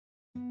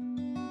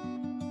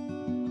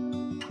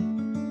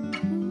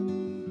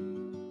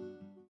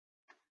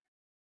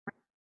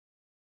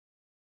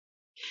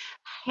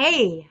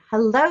Hey,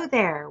 hello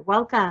there.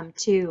 Welcome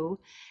to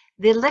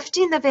the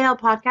Lifting the Veil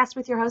podcast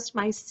with your host,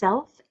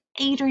 myself,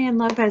 Adrienne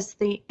Lopez,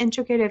 the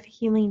Integrative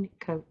Healing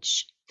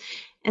Coach.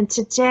 And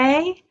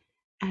today,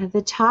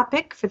 the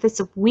topic for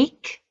this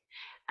week,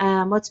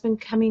 what's been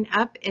coming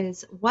up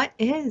is what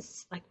does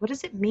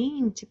it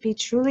mean to be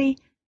truly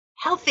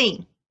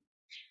healthy?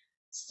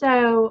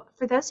 So,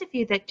 for those of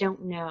you that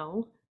don't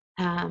know,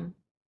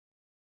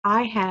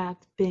 I have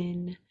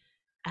been,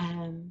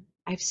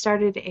 I've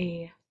started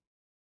a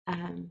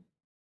um,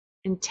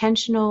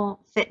 intentional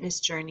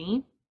fitness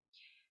journey.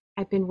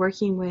 I've been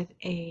working with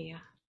a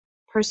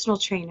personal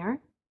trainer.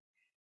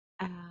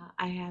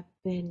 I have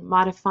been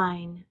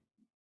modifying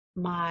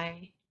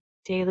my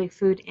daily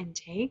food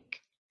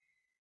intake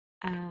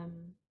um,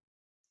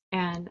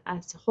 and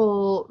a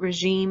whole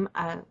regime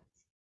of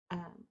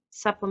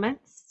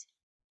supplements,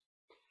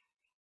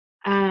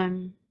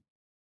 um,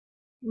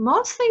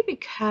 mostly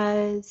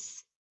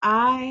because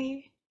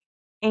I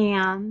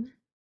am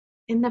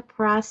in the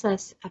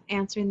process of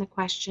answering the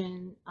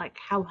question, like,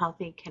 how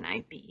healthy can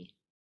I be?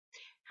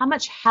 How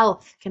much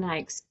health can I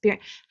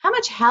experience? How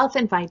much health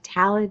and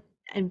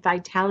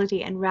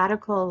vitality and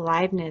radical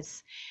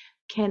aliveness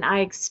can I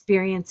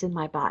experience in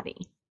my body?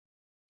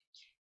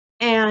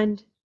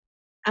 And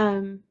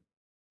even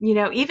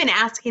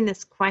asking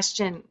this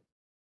question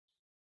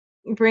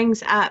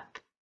brings up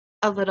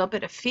a little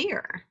bit of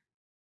fear,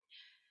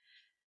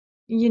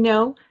 you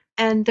know,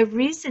 and the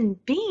reason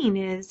being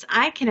is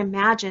I can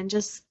imagine,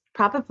 just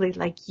probably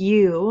like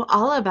you,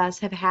 all of us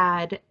have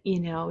had,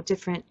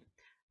 different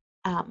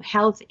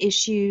health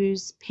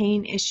issues,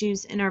 pain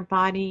issues in our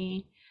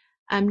body.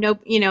 No,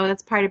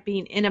 that's part of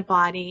being in a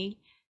body.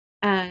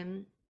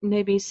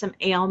 Maybe some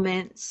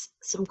ailments,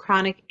 some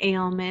chronic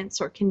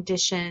ailments or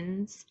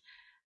conditions.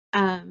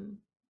 Um,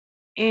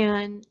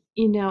 and,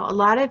 a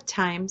lot of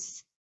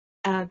times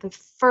the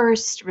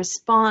first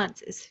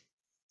response is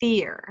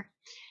fear.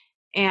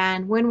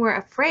 And when we're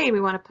afraid,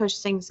 we want to push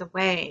things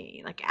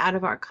away, like out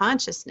of our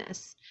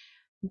consciousness.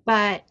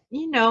 But,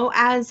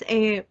 as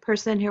a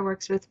person who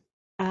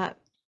uh,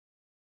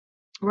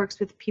 works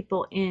with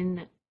people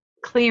in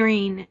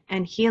clearing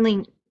and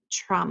healing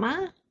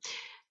trauma.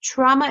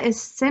 Trauma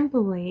is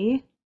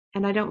simply,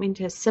 and I don't mean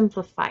to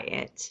simplify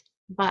it,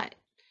 but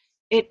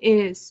it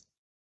is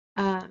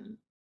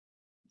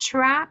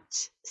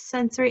trapped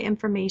sensory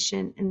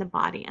information in the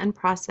body,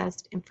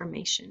 unprocessed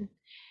information,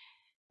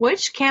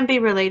 which can be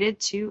related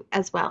to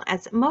as well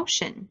as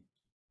emotion.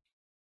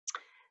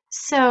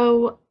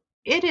 So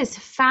it is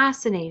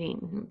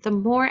fascinating. The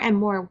more and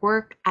more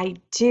work I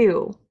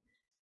do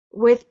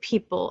with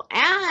people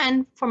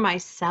and for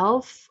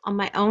myself on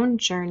my own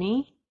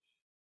journey,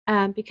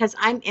 because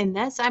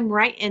I'm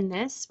right in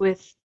this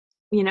with,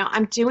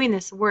 I'm doing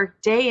this work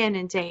day in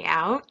and day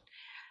out,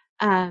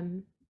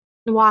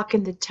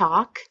 walking the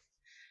talk,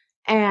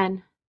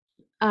 and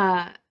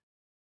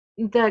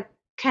the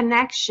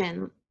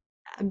connection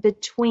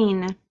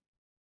between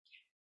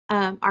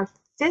our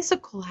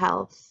physical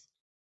health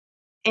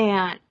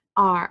and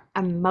our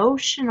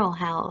emotional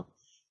health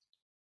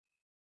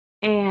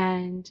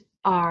and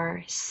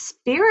our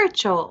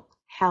spiritual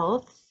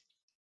health,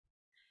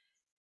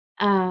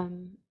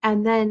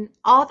 and then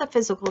all the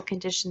physical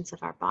conditions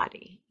of our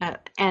body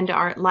and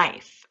our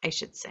life, I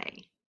should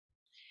say.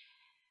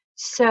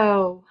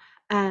 So,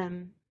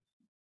 I'm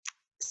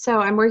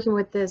working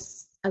with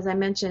this, as I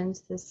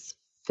mentioned, this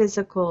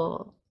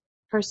physical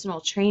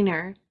personal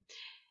trainer,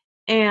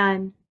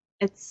 and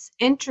it's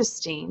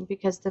interesting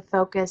because the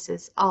focus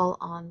is all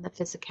on the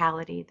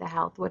physicality, the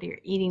health, what you're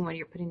eating, what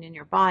you're putting in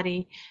your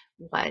body,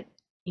 what,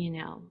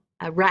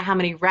 how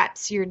many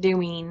reps you're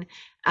doing,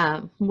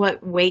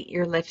 what weight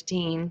you're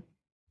lifting,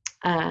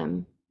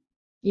 all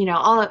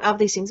of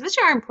these things, which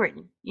are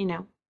important,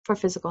 for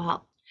physical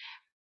health.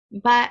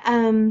 But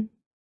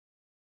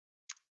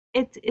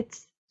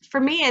it's for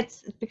me,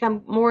 it's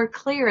become more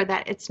clear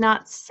that it's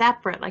not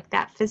separate. Like,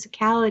 that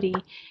physicality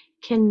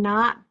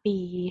cannot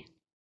be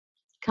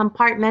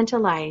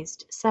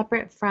compartmentalized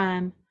separate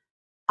from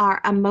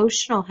our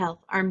emotional health,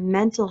 our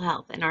mental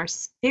health, and our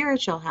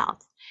spiritual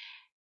health.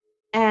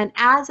 And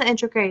as an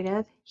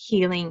integrative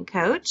healing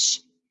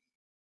coach,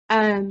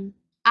 I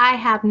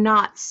have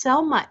not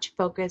so much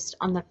focused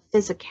on the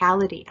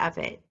physicality of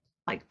it,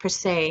 like per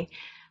se,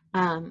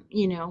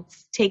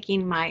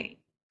 taking my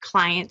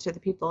clients or the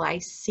people I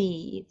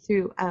see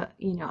through a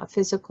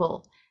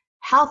physical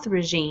health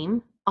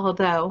regime,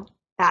 although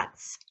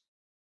that's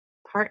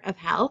part of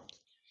health,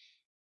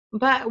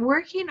 but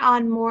working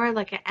on more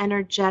like an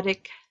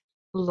energetic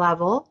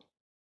level,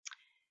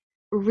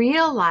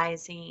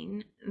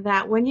 realizing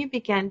that when you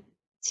begin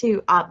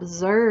to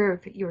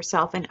observe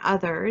yourself and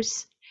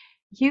others,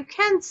 you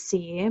can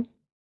see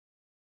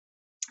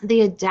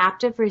the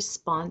adaptive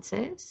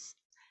responses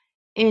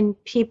in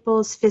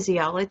people's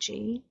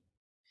physiology.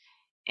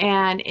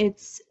 And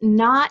it's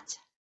not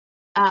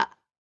a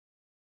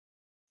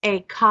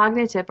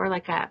cognitive or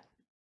like a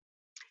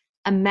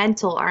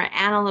mental or an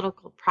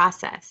analytical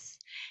process.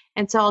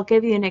 And so I'll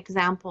give you an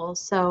example.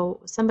 So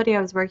somebody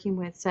I was working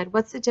with said,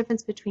 what's the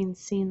difference between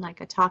seeing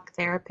like a talk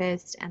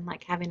therapist and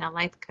like having a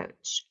life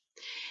coach?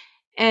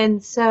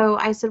 And so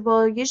I said,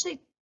 well, usually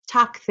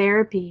talk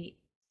therapy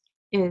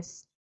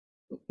is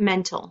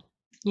mental.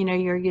 You know,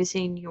 you're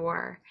using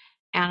your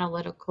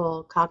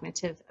analytical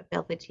cognitive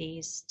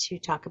abilities to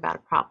talk about a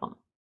problem,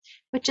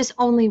 which is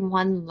only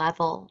one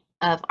level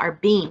of our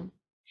being.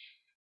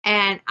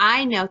 And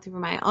I know through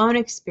my own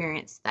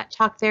experience that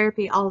talk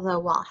therapy, although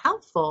while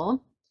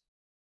helpful,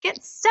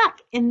 gets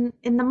stuck in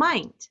the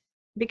mind,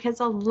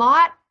 because a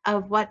lot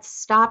of what's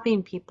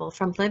stopping people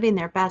from living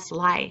their best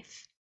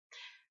life,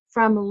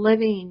 from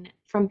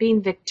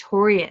being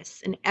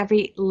victorious in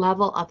every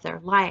level of their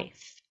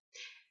life,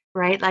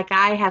 right? Like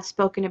I have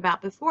spoken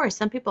about before,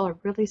 some people are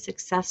really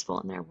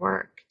successful in their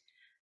work,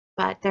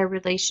 but their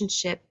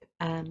relationship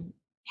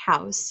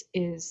house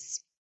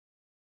is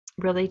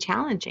really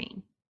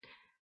challenging.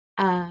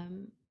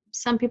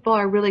 Some people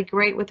are really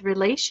great with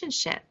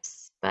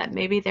relationships, but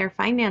maybe their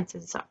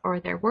finances or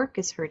their work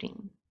is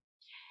hurting.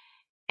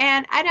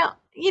 And I don't,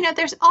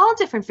 there's all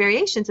different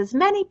variations, as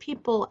many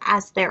people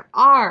as there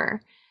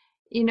are,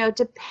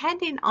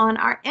 depending on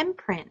our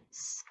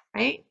imprints,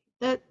 right?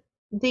 The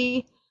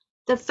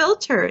the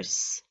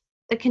filters,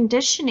 the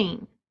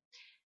conditioning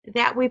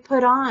that we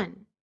put on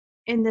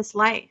in this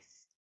life.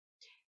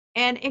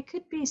 And it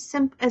could be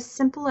as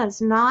simple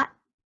as not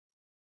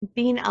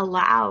being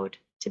allowed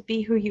to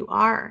be who you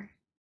are.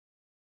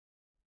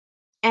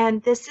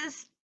 And this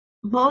is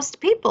most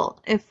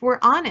people, if we're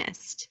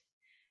honest.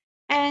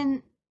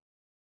 And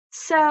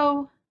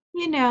so,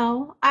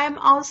 I'm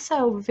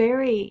also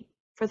very,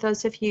 for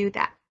those of you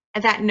that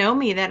know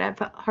me, that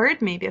have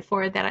heard me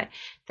before, that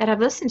have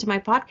listened to my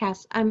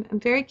podcast, I'm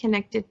very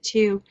connected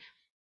to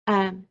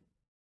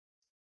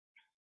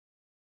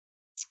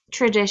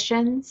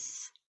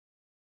traditions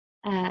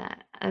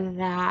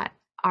that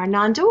are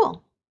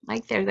non-dual.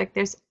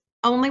 There's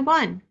only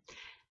one,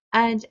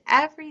 and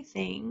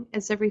everything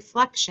is a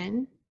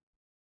reflection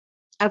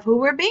of who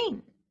we're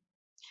being.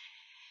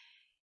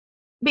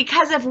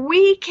 Because if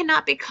we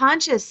cannot be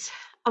conscious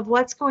of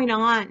what's going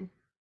on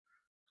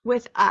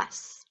with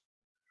us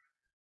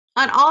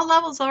on all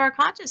levels of our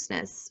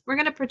consciousness, we're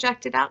going to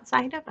project it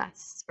outside of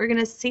us. We're going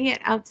to see it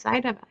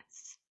outside of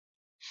us.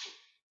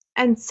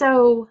 And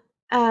so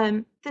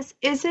this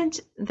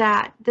isn't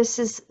that this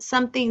is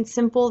something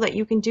simple that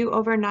you can do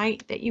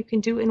overnight, that you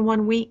can do in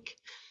 1 week.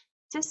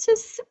 This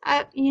is,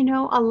 a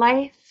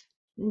life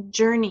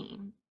journey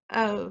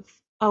of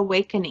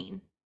awakening.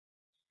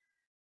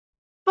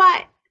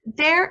 But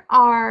there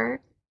are,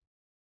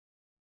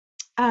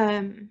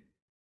 I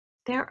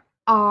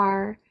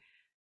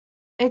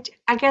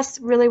guess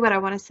really what I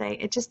want to say,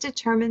 it just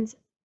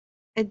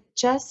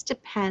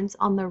depends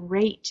on the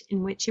rate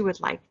in which you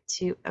would like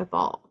to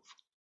evolve.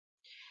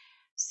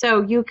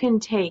 So you can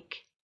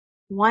take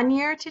 1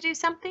 year to do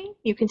something,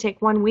 you can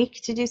take 1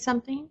 week to do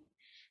something,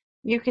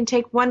 you can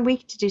take 1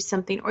 week to do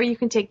something, or you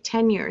can take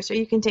 10 years, or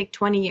you can take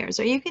 20 years,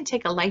 or you can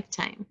take a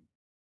lifetime.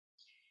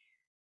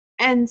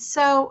 And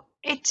so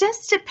it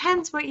just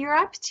depends what you're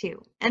up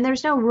to. And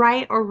there's no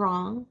right or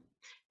wrong.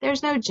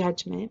 There's no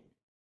judgment.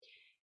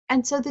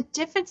 And so the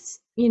difference,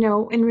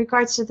 in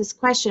regards to this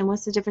question,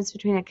 what's the difference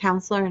between a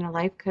counselor and a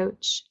life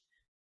coach,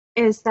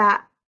 is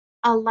that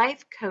a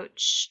life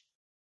coach,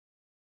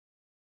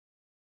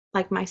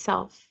 like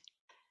myself,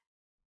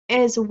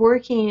 is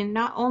working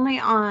not only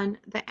on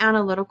the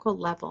analytical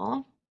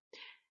level,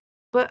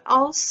 but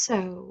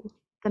also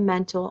the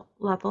mental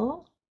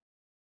level,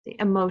 the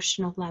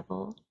emotional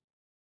level,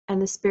 and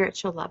the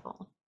spiritual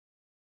level,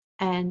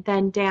 and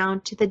then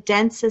down to the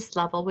densest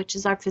level, which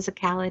is our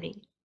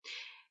physicality.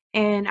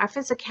 And our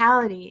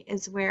physicality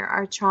is where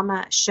our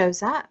trauma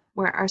shows up,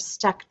 where our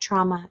stuck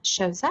trauma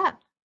shows up.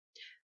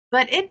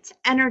 But it's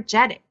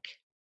energetic.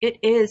 It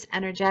is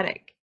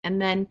energetic. And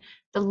then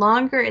the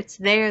longer it's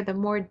there, the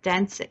more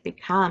dense it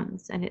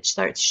becomes, and it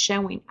starts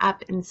showing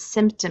up in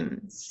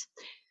symptoms.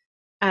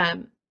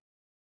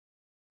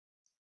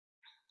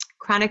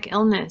 Chronic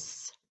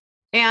illness.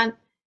 And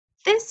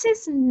this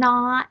is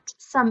not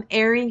some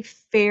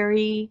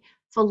airy-fairy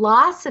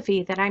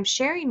philosophy that I'm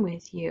sharing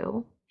with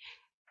you.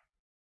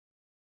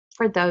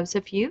 For those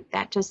of you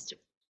that just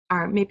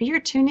are, maybe you're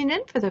tuning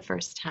in for the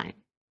first time.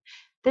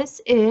 This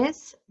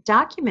is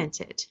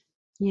documented.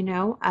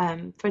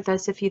 For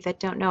those of you that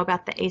don't know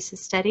about the ACEs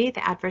study,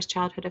 the Adverse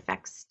Childhood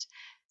Effects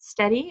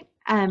study,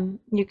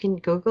 you can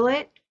Google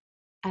it.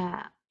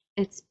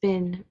 It's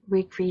been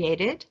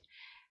recreated.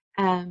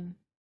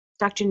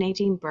 Dr.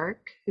 Nadine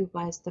Burke, who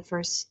was the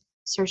first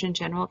Surgeon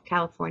General of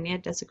California,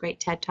 does a great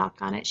TED Talk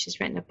on it. She's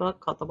written a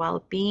book called The Well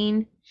of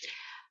Being.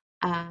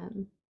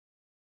 And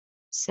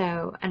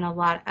a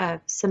lot of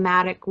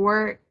somatic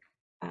work,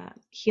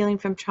 healing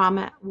from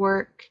trauma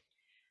work,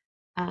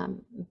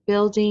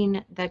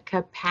 building the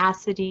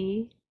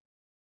capacity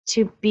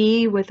to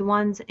be with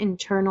one's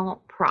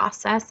internal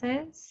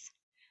processes.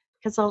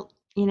 Because,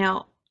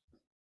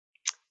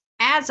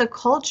 as a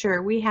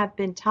culture, we have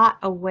been taught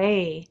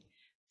away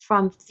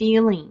from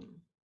feeling.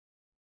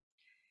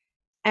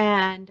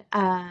 and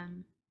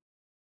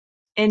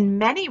in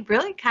many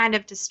really kind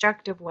of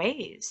destructive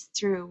ways,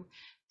 through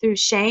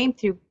shame,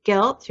 through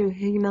guilt, through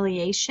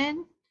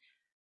humiliation,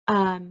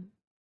 um,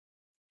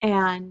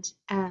 and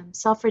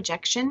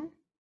self-rejection.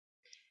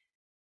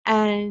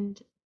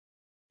 And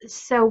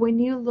so when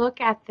you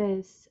look at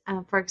this,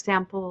 for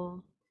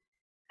example,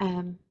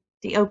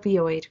 the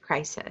opioid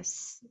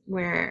crisis,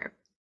 where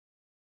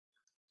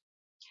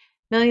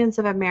millions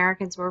of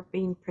Americans were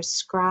being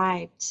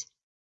prescribed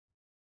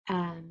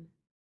um,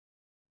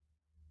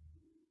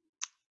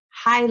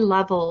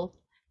 high-level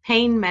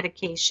pain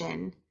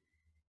medication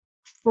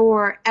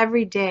for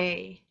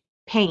everyday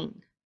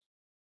pain,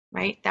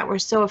 right? That we're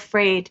so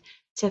afraid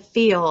to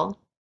feel.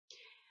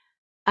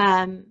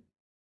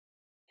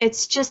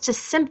 It's just a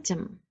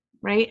symptom,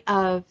 right,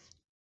 of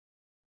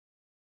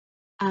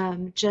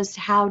just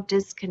how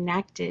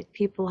disconnected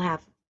people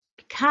have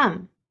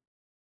become.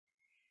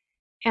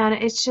 And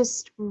it's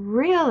just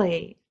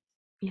really,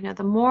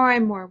 the more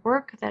and more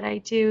work that I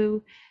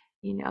do,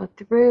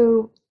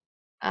 through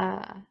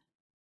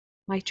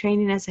my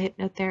training as a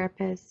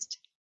hypnotherapist,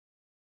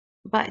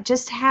 but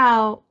just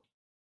how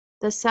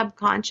the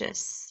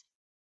subconscious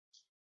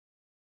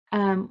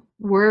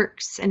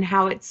works and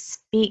how it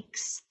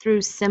speaks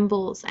through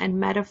symbols and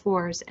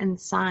metaphors and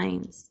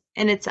signs.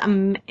 And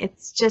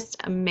it's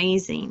just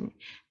amazing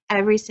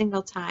every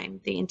single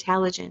time, the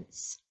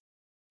intelligence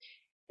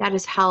that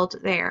is held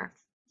there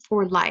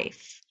for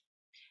life.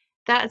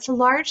 That's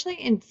largely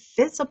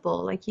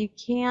invisible, like you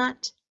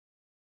can't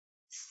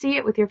see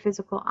it with your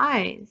physical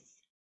eyes.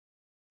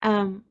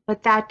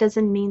 But that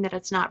doesn't mean that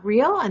it's not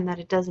real and that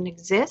it doesn't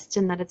exist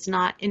and that it's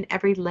not in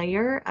every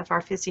layer of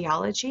our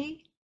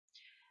physiology.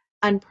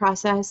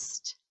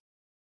 Unprocessed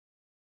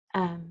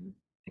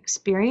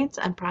experience,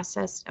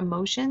 unprocessed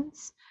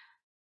emotions.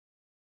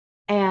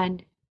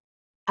 And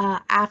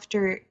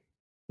after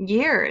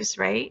years,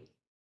 right,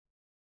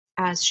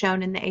 as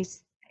shown in the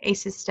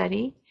ACEs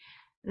study,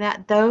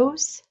 that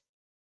those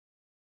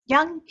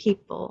young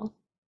people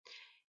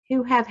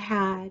who have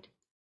had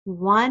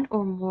one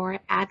or more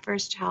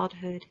adverse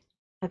childhood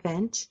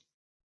event,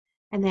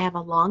 and they have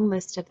a long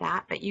list of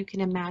that, but you can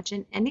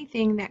imagine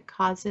anything that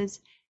causes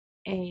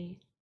a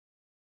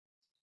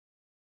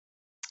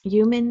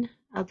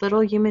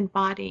little human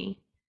body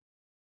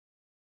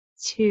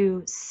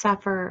to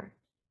suffer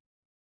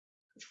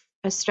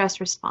a stress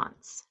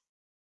response.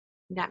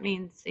 That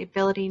means the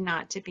ability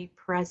not to be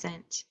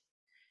present,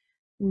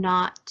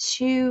 not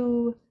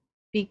to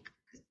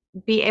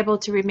be able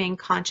to remain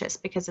conscious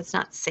because it's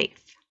not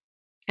safe.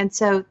 And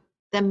so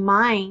the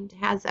mind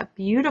has a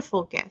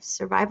beautiful gift,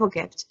 survival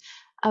gift,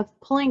 of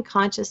pulling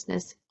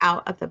consciousness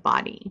out of the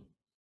body,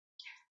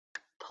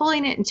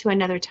 pulling it into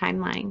another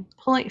timeline,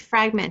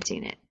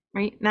 fragmenting it,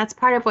 right? And that's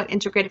part of what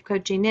integrative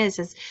coaching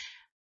is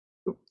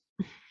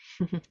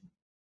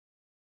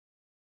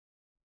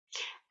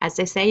as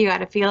they say, you got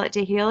to feel it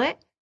to heal it.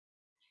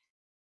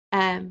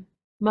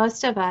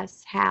 Most of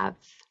us have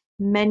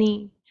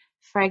many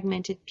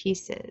fragmented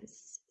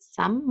pieces,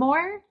 some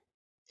more,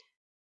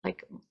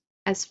 like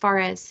as far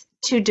as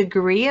to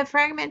degree of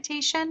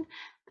fragmentation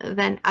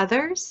than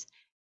others.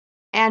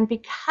 And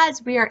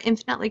because we are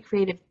infinitely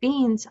creative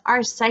beings,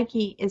 our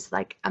psyche is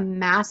like a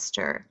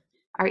master,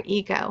 our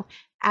ego,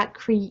 at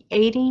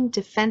creating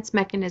defense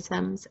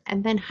mechanisms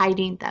and then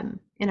hiding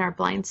them in our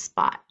blind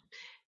spot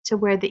to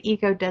where the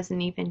ego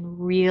doesn't even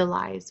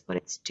realize what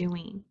it's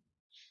doing.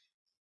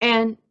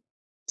 And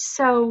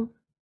so,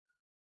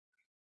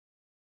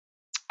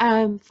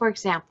 for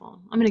example,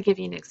 I'm going to give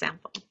you an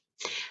example.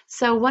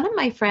 So one of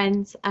my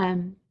friends,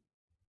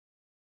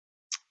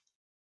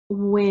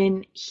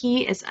 when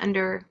he is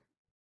under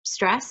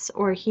stress,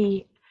 or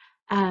he,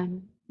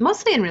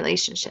 mostly in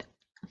relationship,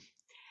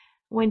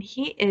 when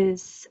he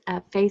is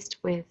faced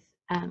with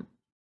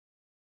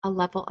a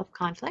level of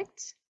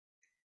conflict,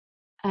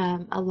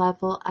 a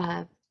level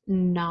of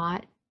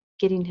not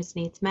getting his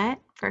needs met,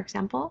 for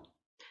example,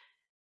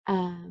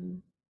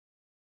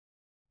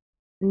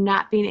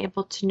 not being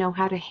able to know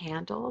how to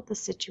handle the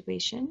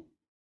situation.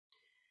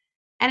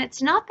 And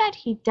it's not that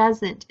he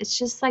doesn't, it's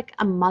just like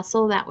a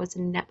muscle that was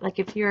like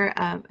if you're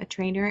a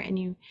trainer and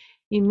you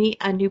meet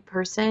a new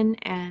person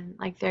and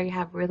like they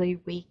have really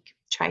weak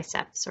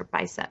triceps or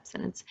biceps,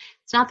 and it's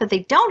not that they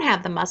don't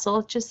have the muscle,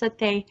 it's just that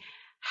they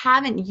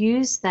haven't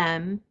used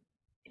them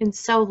in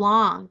so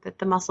long that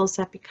the muscles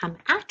have become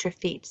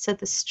atrophied, so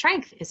the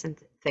strength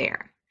isn't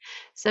there.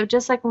 So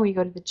just like when we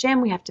go to the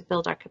gym, we have to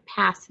build our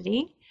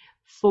capacity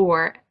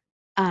for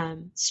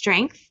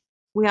strength.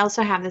 We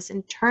also have this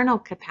internal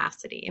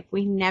capacity. If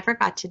we never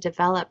got to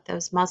develop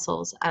those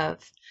muscles of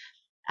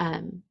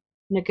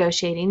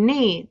negotiating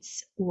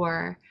needs,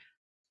 or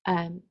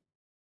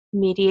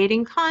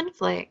mediating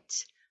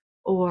conflict,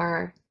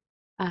 or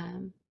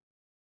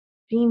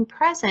being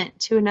present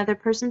to another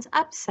person's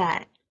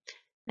upset,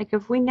 like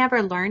if we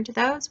never learned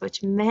those,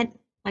 which meant,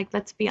 like,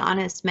 let's be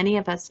honest, many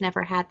of us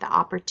never had the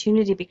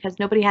opportunity because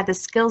nobody had the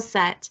skill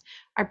set.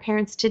 Our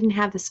parents didn't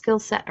have the skill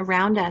set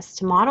around us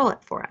to model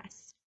it for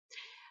us.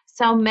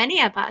 So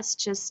many of us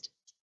just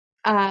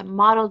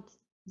modeled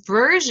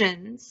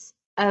versions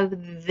of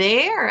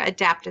their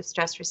adaptive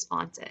stress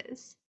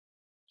responses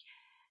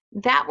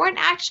that weren't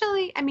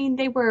actually, I mean,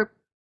 they were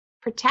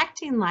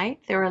protecting life,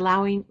 they were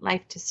allowing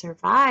life to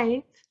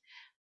survive,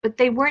 but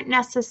they weren't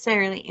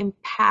necessarily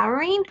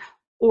empowering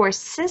or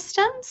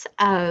systems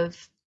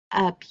of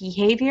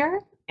behavior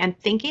and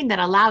thinking that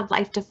allowed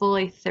life to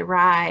fully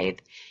thrive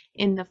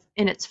in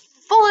its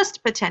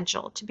fullest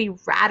potential, to be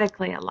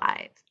radically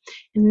alive.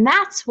 And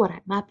that's what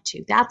I'm up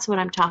to. That's what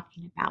I'm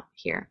talking about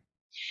here.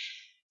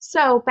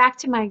 So back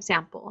to my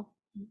example.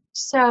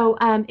 So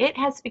it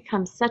has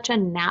become such a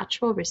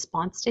natural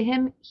response to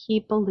him. He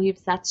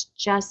believes that's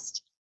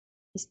just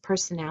his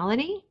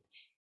personality.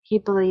 He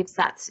believes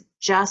that's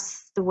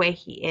just the way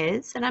he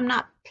is. And I'm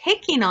not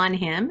picking on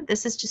him.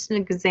 This is just an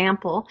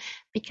example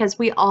because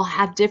we all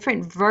have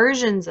different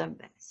versions of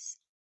this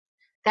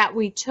that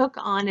we took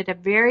on at a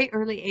very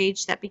early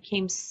age that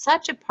became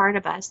such a part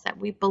of us that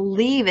we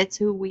believe it's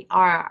who we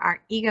are.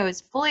 Our ego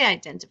is fully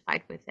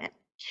identified with it.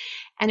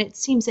 And it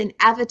seems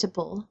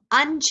inevitable,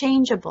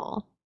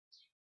 unchangeable,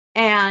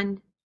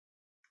 and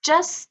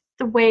just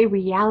the way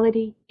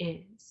reality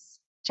is,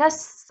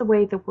 just the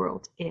way the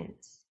world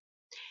is.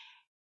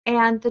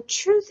 And the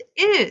truth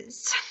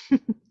is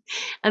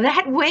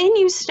that when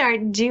you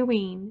start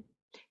doing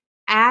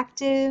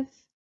active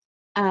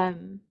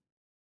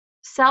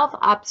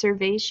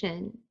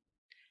self-observation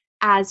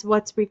as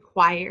what's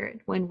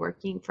required when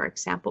working, for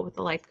example, with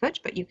a life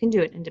coach, but you can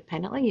do it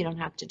independently. You don't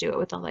have to do it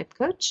with a life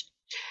coach.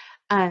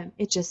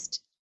 It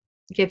just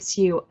gives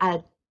you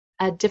a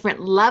different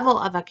level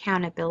of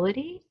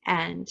accountability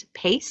and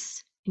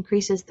pace,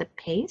 increases the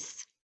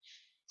pace.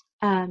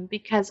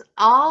 Because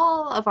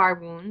all of our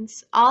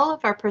wounds, all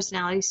of our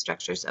personality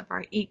structures of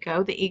our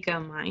ego, the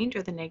ego mind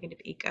or the negative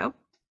ego,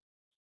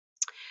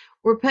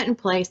 were put in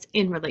place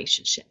in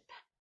relationship.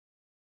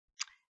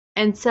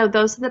 And so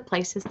those are the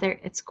places there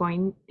it's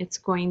going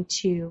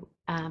to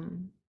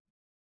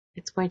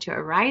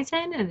arise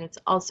in, and it's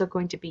also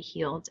going to be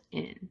healed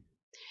in.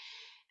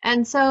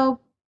 And so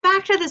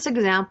back to this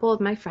example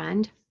of my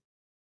friend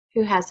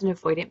who has an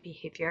avoidant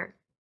behavior.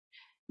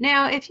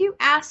 Now, if you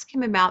ask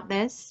him about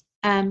this,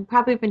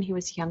 probably when he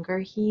was younger,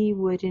 he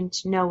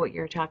wouldn't know what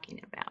you're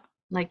talking about.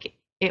 Like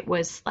it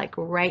was like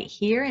right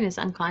here in his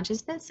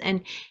unconsciousness.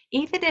 And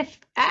even if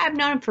I've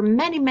known him for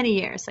many, many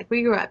years, like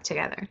we grew up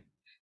together,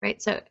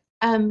 right? So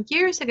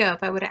years ago,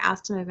 if I would have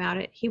asked him about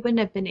it, he wouldn't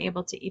have been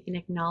able to even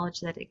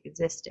acknowledge that it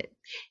existed.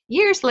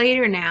 Years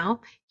later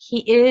now, he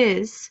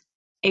is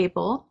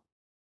able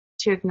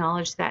to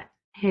acknowledge that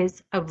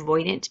his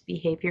avoidant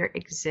behavior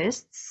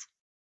exists.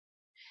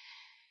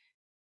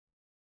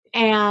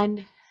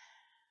 And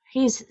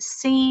he's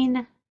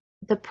seen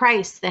the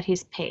price that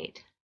he's paid,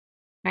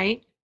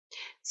 right?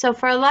 So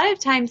for a lot of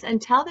times,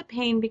 until the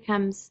pain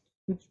becomes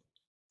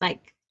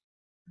like,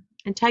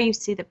 until you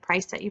see the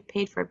price that you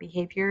paid for a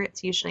behavior,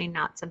 it's usually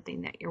not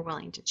something that you're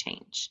willing to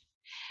change.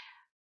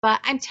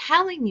 But I'm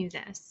telling you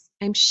this,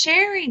 I'm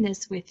sharing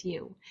this with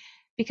you,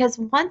 because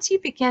once you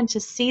begin to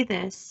see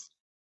this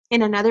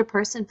in another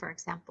person, for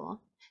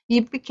example,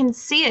 you can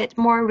see it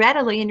more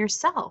readily in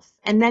yourself.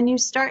 And then you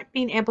start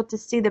being able to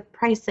see the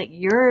price that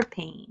you're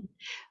paying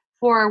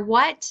for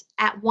what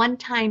at one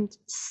time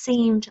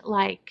seemed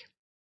like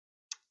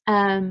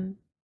a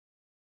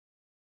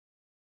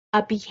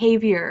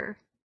behavior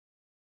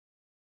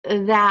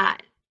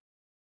that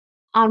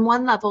on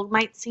one level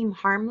might seem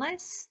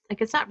harmless, like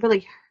it's not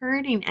really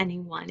hurting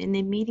anyone in the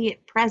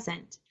immediate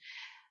present,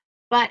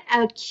 but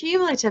a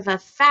cumulative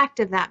effect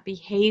of that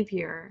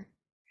behavior,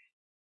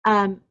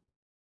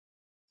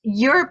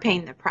 you're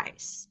paying the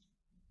price,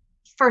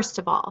 first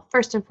of all,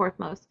 first and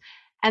foremost.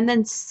 And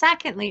then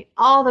secondly,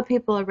 all the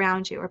people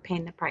around you are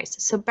paying the price.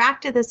 So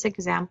back to this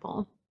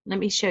example, let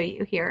me show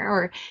you here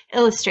or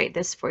illustrate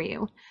this for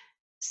you.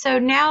 So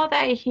now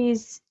that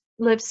he's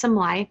lived some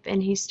life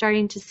and he's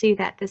starting to see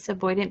that this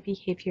avoidant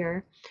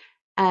behavior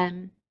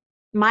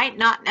might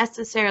not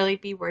necessarily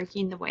be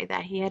working the way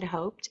that he had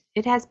hoped,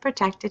 it has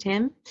protected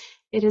him.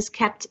 It has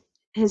kept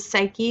his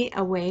psyche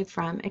away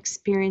from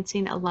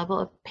experiencing a level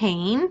of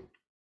pain,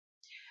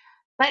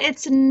 but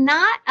it's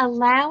not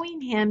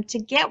allowing him to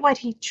get what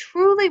he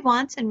truly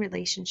wants in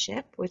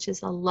relationship, which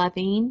is a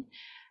loving,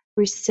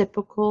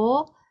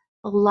 reciprocal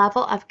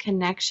level of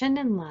connection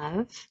and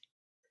love.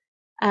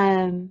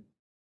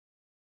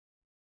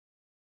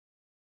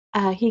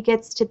 He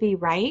gets to be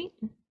right.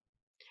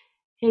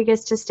 He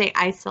gets to stay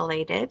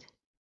isolated,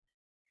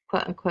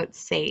 quote unquote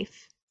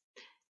safe,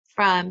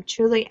 from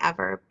truly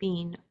ever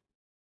being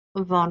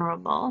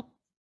vulnerable.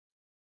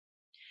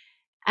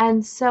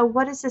 And so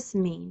what does this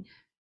mean?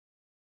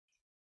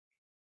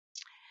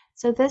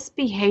 So this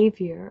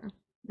behavior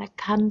that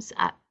comes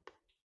up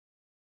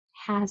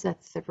has a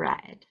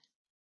thread.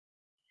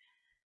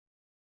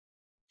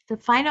 The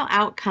final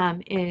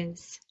outcome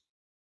is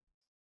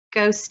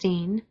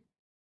ghosting,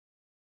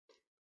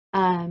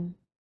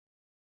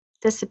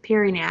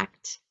 disappearing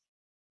act,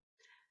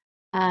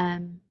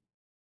 and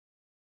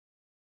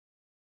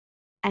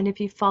if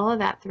you follow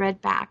that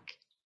thread back,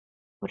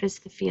 What is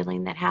the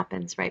feeling that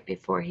happens right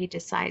before he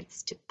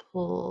decides to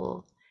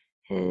pull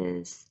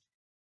his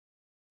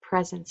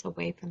presence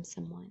away from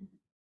someone?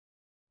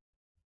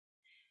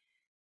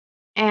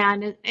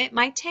 And it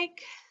might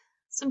take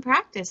some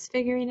practice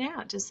figuring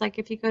out, just like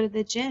if you go to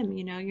the gym,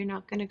 you're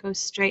not going to go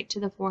straight to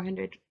the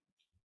 400,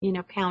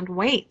 pound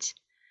weight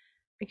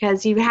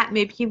because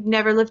maybe you've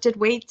never lifted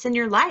weights in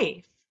your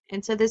life.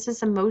 And so this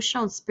is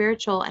emotional,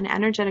 spiritual, and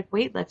energetic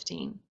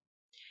weightlifting.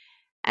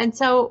 And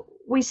so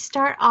we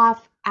start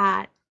off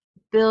at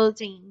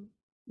building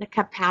the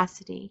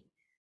capacity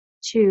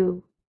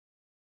to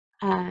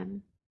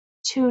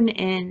tune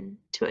in,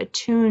 to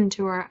attune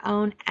to our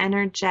own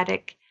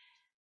energetic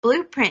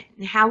blueprint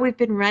and how we've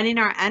been running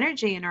our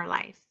energy in our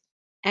life.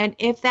 And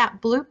if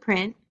that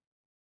blueprint,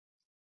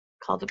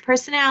 called a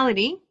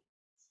personality,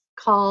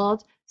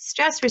 called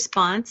stress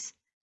response,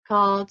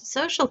 called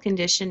social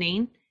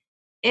conditioning,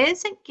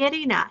 isn't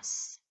getting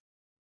us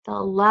the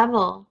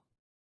level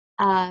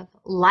of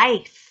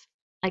life,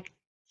 like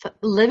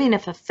living a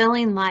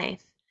fulfilling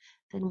life,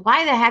 then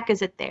why the heck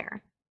is it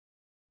there,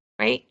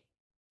 right?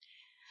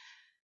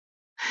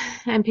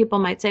 And people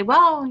might say,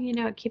 well,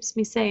 it keeps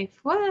me safe.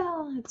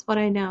 Well, it's what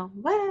I know.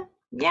 Well,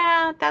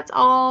 yeah, that's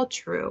all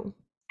true.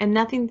 And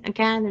nothing,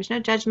 again, there's no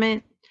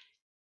judgment.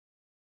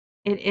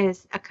 It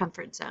is a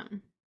comfort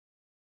zone.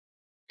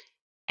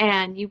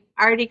 And you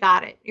already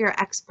got it. You're an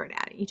expert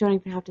at it. You don't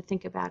even have to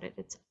think about it.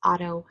 It's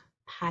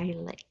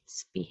autopilot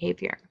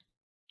behavior.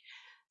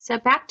 So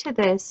back to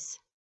this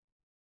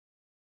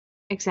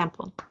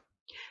example.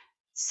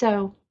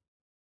 So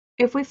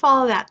if we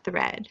follow that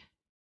thread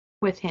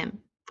with him,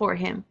 for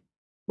him,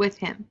 with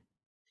him,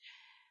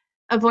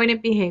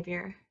 avoidant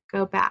behavior,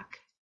 go back.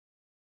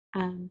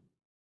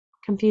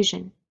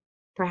 Confusion,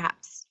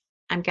 perhaps.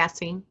 I'm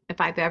guessing if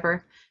I've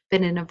ever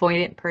been an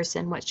avoidant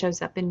person, what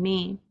shows up in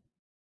me.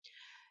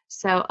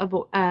 So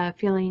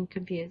feeling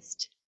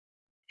confused.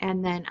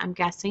 And then I'm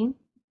guessing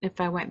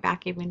if I went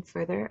back even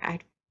further,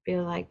 I'd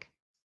feel like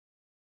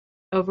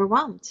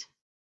overwhelmed,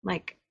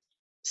 like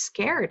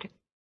scared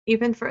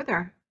even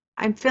further.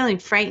 I'm feeling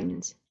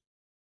frightened.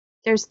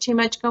 There's too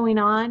much going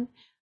on.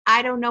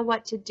 I don't know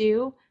what to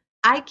do.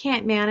 I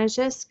can't manage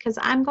this because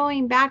I'm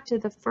going back to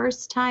the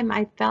first time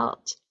I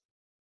felt.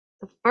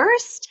 The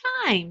first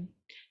time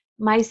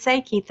my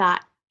psyche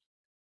thought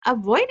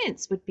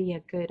avoidance would be a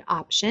good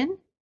option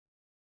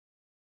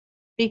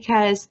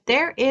because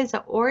there is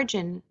an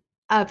origin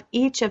of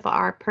each of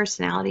our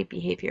personality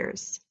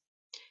behaviors.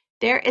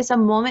 There is a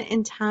moment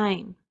in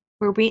time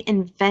where we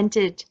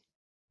invented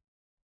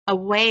a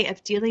way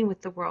of dealing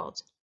with the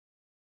world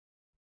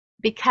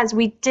because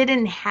we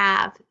didn't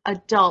have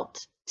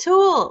adult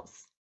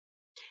tools.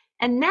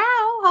 And now,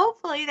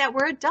 hopefully, that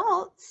we're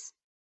adults,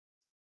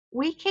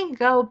 we can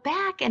go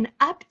back and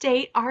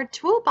update our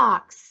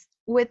toolbox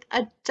with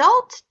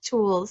adult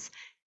tools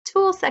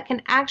that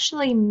can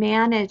actually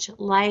manage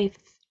life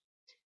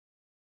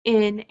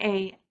in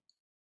a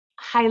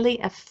highly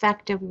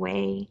effective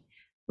way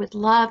with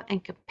love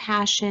and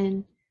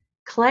compassion,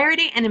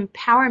 clarity and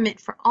empowerment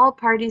for all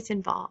parties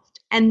involved.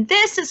 And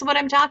this is what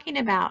I'm talking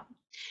about.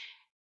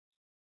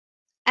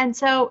 And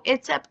so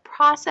it's a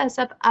process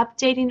of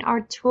updating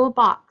our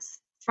toolbox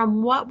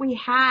from what we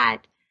had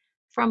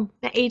from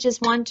the ages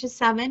 1 to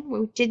 7.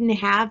 We didn't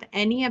have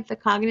any of the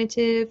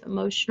cognitive,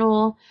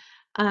 emotional,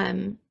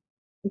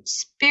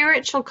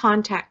 spiritual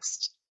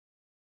context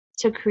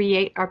to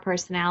create our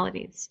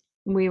personalities.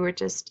 We were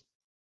just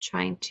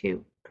trying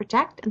to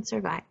protect and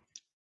survive.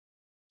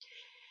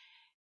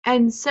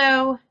 And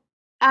so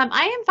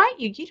I invite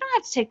you, you don't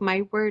have to take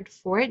my word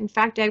for it. In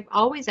fact, I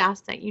always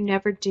ask that you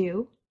never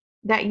do,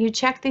 that you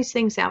check these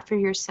things out for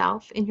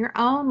yourself in your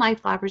own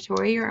life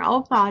laboratory, your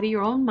own body,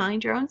 your own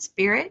mind, your own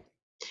spirit,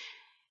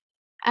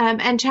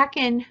 and check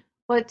in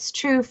what's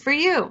true for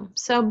you.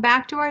 So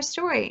back to our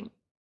story.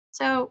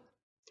 So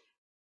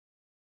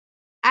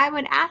I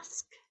would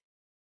ask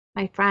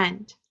my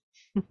friend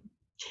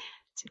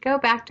to go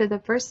back to the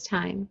first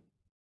time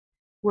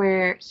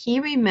where he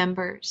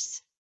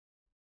remembers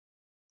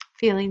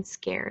feeling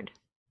scared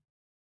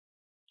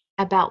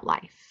about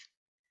life.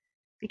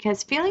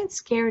 Because feeling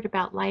scared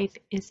about life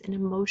is an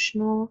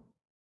emotional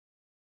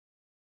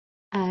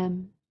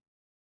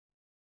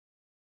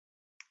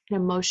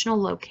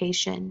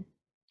location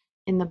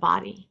in the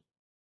body.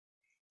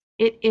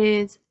 It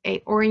is an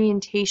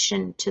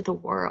orientation to the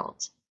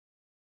world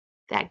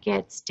that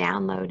gets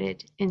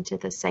downloaded into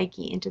the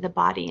psyche, into the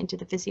body, into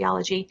the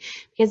physiology,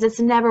 because it's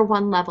never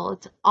one level,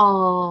 it's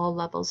all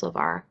levels of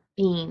our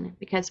being,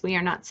 because we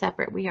are not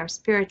separate. We are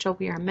spiritual,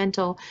 we are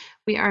mental,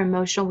 we are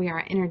emotional, we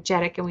are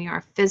energetic, and we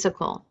are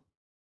physical.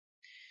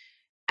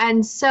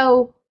 And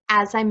so,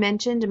 as I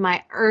mentioned,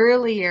 my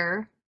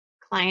earlier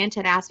client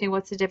had asked me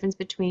what's the difference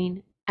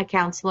between a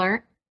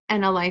counselor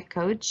and a life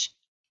coach.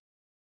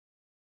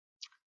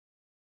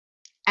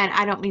 And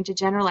I don't mean to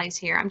generalize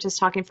here. I'm just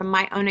talking from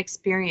my own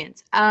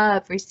experience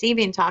of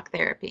receiving talk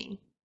therapy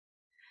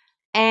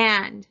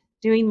and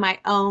doing my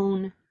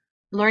own,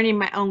 learning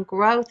my own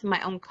growth,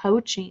 my own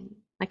coaching.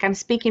 Like I'm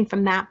speaking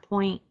from that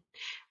point.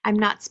 I'm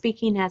not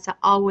speaking as a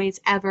always,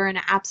 ever, in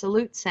an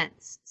absolute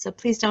sense. So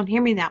please don't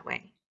hear me that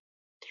way.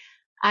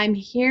 I'm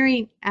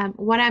hearing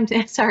what I'm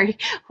sorry,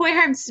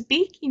 where I'm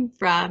speaking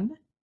from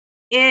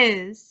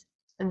is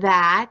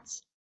that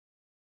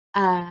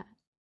a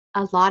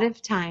lot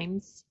of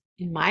times,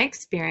 in my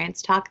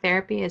experience, talk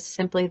therapy is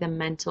simply the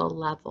mental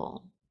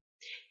level.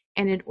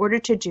 And in order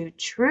to do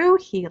true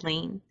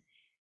healing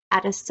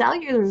at a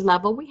cellular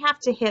level, we have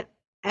to hit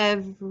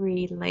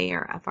every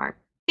layer of our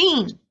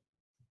being.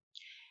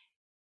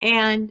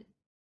 And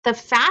the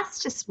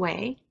fastest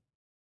way,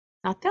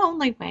 not the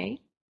only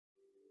way,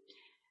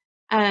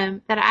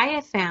 that I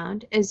have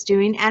found is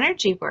doing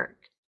energy work.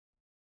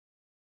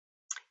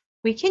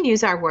 We can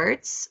use our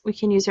words, we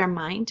can use our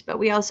mind, but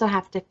we also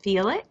have to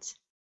feel it.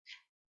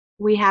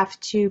 We have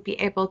to be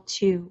able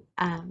to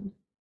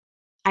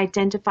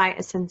identify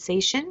a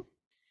sensation,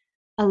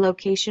 a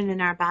location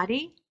in our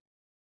body,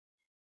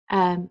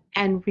 and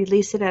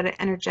release it at an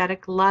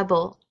energetic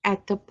level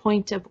at the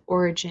point of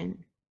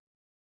origin.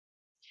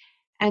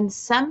 And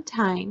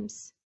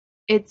sometimes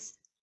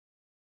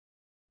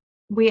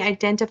we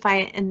identify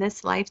it in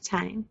this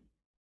lifetime.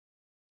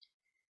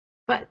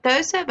 But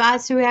those of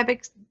us who have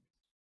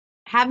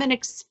an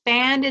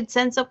expanded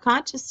sense of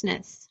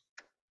consciousness,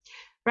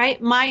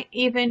 right, might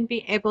even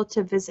be able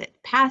to visit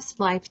past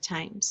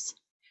lifetimes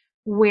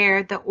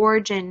where the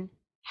origin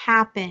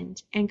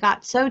happened and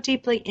got so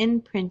deeply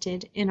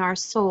imprinted in our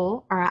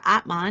soul, or our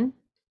Atman,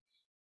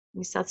 at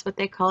least that's what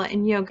they call it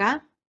in yoga,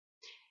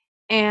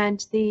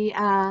 and the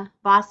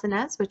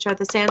vasanas, which are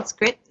the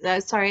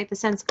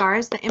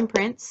sanskars, the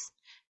imprints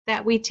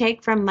that we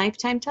take from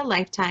lifetime to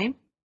lifetime.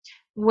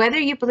 Whether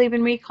you believe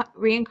in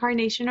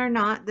reincarnation or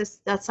not,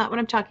 that's not what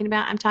I'm talking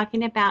about. I'm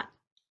talking about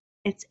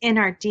it's in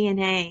our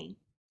DNA.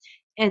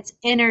 It's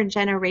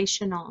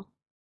intergenerational.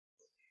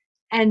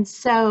 And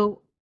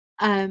so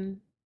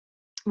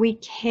we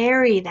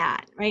carry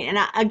that, right? And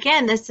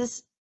again, this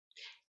is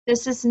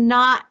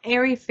not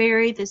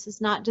airy-fairy. This is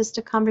not just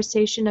a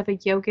conversation of a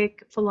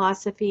yogic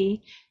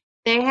philosophy.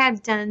 They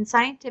have done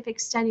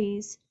scientific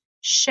studies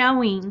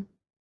showing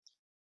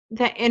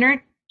the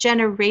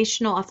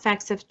intergenerational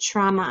effects of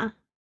trauma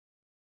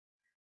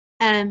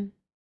on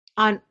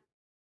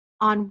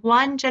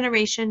one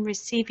generation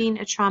receiving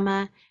a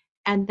trauma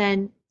and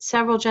then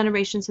several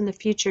generations in the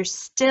future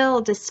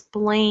still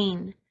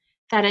displaying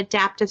that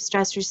adaptive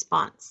stress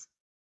response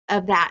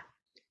of that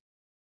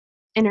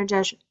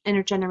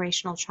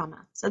intergenerational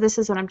trauma. So this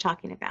is what I'm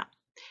talking about.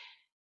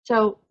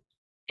 So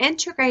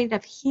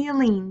integrative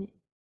healing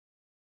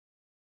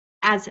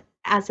as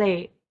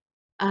a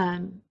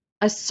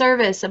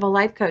service of a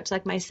life coach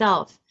like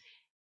myself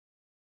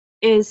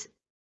is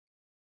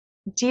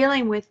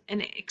dealing with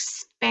an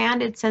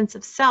expanded sense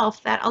of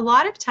self that a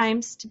lot of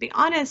times, to be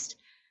honest,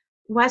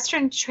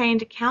 Western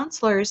trained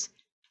counselors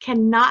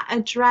cannot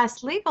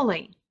address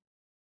legally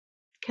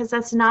because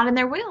that's not in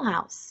their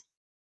wheelhouse.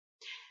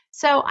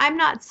 So I'm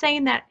not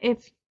saying that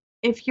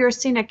if you're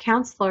seeing a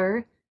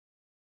counselor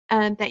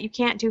that you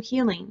can't do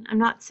healing. I'm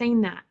not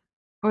saying that,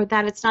 or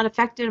that it's not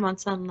effective on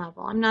some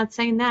level. I'm not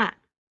saying that.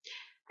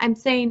 I'm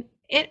saying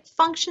it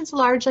functions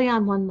largely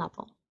on one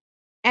level.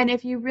 And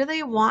if you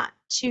really want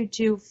to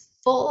do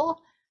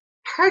full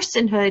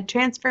personhood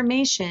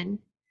transformation,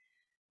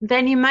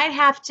 then you might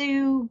have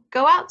to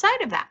go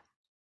outside of that.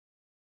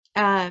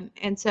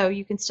 And so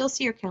you can still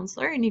see your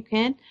counselor and you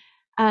can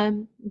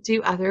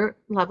do other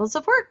levels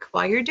of work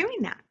while you're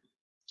doing that.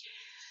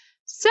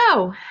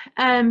 So,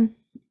 and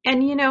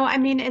you know, I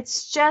mean,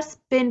 it's just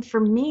been for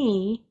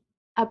me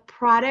a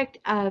product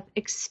of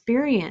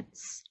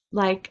experience.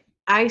 Like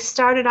I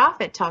started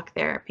off at talk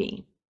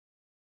therapy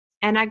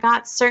and I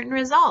got certain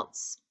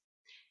results.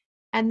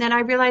 And then I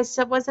realized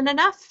that wasn't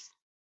enough.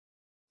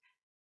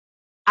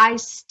 I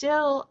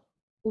still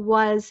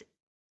was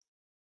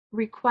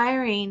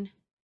requiring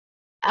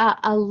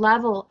a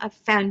level of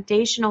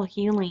foundational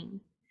healing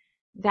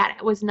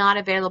that was not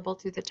available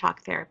through the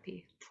talk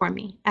therapy for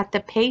me at the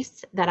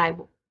pace that I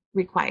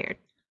required.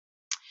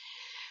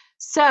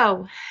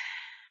 So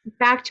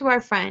back to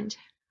our friend,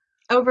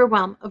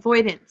 overwhelm,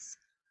 avoidance.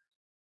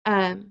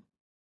 So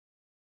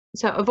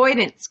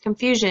avoidance,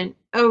 confusion,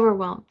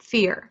 overwhelm,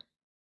 fear.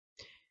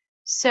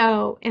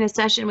 So in a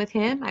session with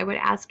him, I would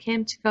ask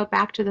him to go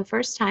back to the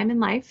first time in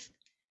life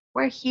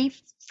where he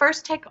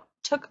first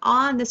took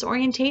on this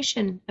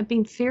orientation of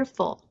being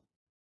fearful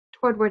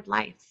toward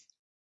life.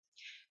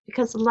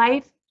 Because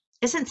life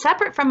isn't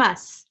separate from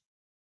us.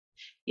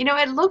 You know,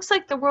 it looks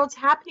like the world's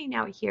happening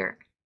out here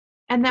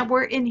and that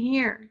we're in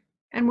here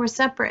and we're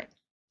separate.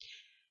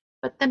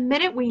 But the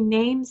minute we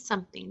name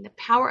something, the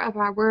power of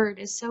our word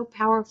is so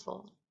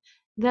powerful.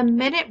 The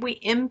minute we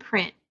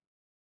imprint,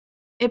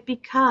 it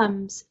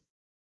becomes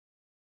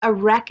a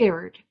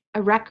record,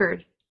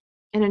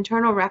 an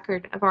internal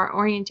record of our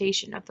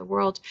orientation of the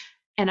world,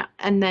 and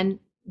then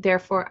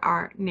therefore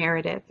our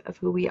narrative of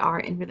who we are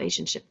in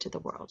relationship to the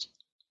world.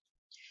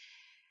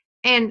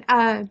 And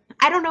I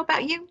don't know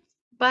about you,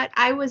 but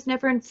I was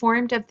never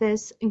informed of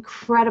this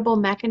incredible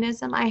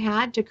mechanism I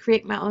had to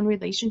create my own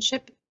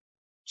relationship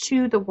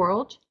to the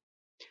world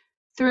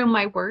through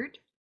my word,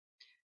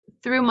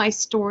 through my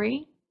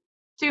story,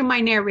 through my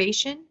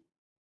narration,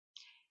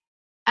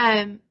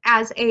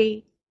 as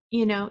a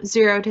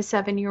 0 to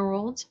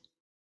 7-year-old,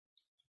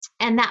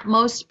 and that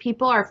most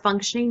people are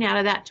functioning out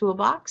of that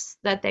toolbox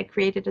that they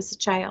created as a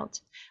child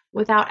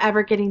without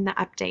ever getting the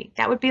update.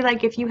 That would be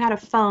like if you had a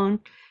phone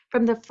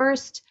from the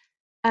first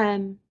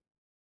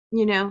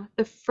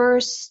the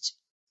first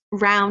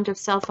round of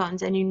cell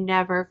phones and you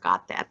never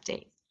got the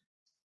update.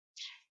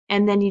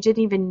 And then you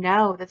didn't even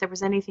know that there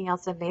was anything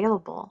else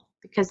available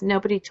because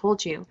nobody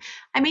told you.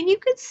 I mean, you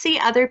could see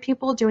other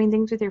people doing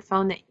things with your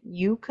phone that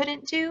you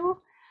couldn't do,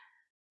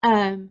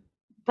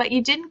 but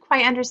you didn't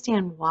quite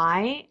understand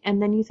why. And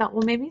then you thought,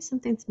 well, maybe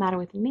something's the matter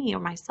with me or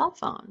my cell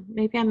phone.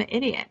 Maybe I'm an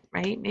idiot,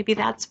 right? Maybe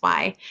that's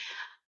why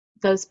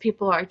those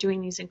people are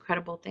doing these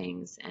incredible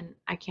things and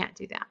I can't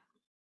do that,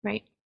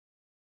 right?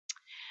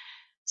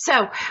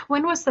 So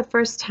when was the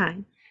first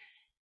time?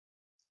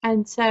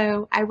 And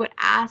so I would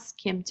ask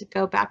him to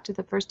go back to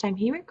the first time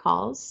he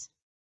recalls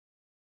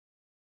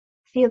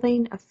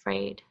feeling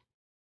afraid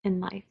in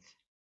life.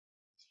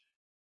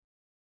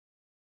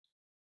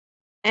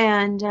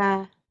 And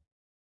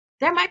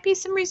there might be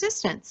some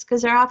resistance,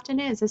 because there often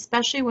is,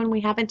 especially when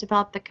we haven't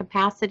developed the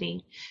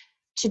capacity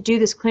to do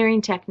this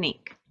clearing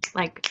technique,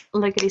 like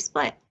lickety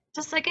split,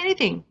 just like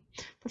anything.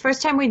 The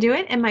first time we do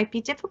it, it might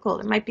be difficult.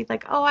 It might be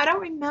like, oh, I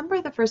don't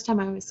remember the first time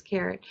I was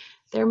scared.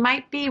 There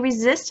might be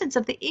resistance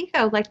of the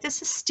ego, like,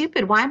 this is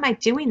stupid. Why am I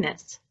doing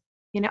this?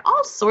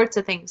 All sorts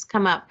of things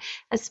come up,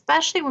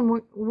 especially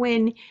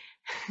when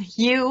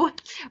you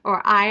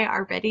or I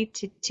are ready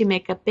to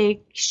make a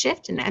big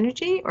shift in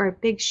energy or a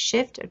big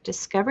shift of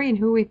discovery in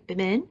who we've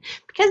been,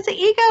 because the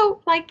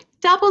ego like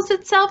doubles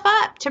itself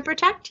up to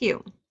protect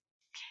you.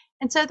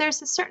 And so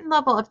there's a certain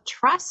level of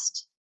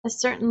trust, a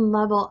certain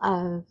level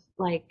of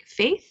like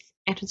faith,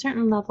 and a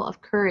certain level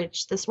of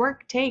courage this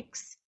work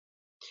takes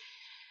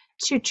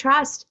to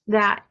trust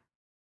that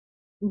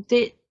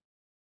the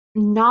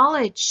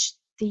knowledge,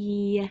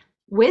 the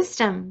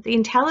wisdom, the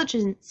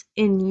intelligence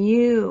in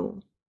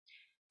you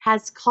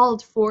has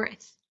called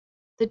forth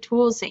the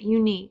tools that you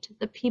need,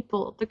 the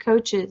people, the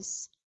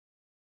coaches,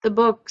 the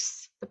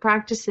books, the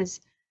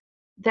practices,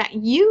 that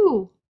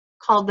you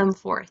called them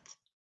forth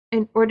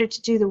in order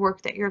to do the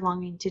work that you're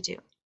longing to do.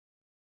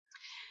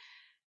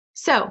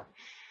 So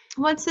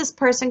once this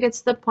person gets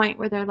to the point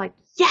where they're like,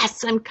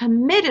 yes, I'm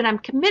committed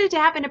to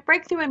having a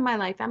breakthrough in my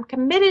life. I'm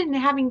committed to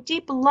having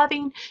deep,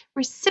 loving,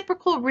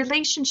 reciprocal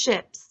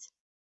relationships,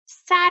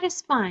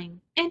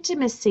 satisfying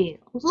intimacy,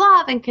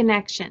 love, and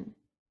connection.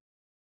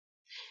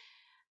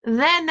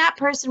 Then that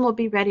person will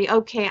be ready.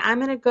 Okay, I'm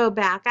going to go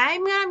back.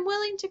 I'm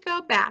willing to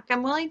go back.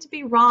 I'm willing to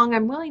be wrong.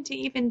 I'm willing to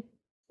even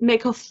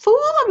make a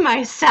fool of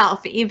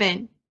myself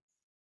even.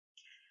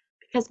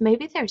 Because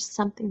maybe there's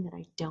something that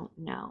I don't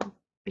know.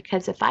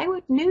 Because if I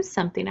knew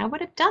something, I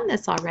would have done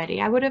this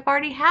already. I would have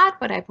already had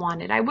what I've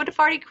wanted. I would have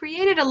already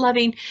created a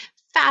loving,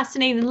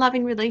 fascinating,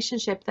 loving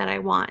relationship that I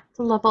want.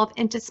 The level of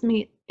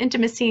intimacy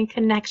and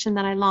connection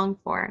that I long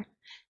for.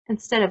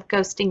 Instead of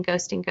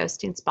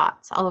ghosting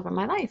spots all over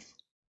my life.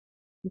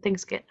 When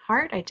things get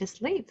hard, I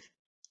just leave.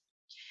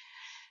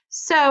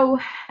 So,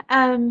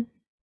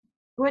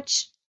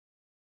 which,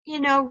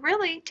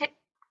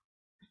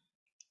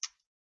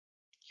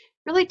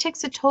 really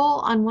takes a toll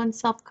on one's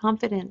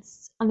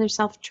self-confidence, on their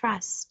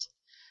self-trust,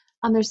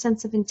 on their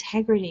sense of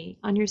integrity,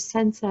 on your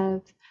sense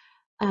of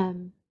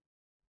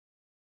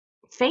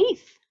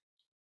faith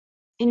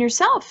in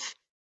yourself,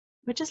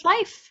 which is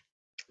life,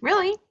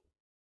 really.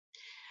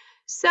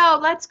 So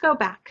let's go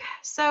back.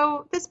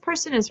 So this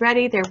person is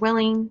ready, they're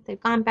willing, they've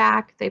gone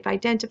back, they've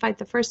identified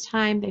the first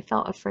time they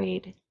felt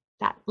afraid,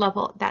 that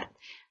level, that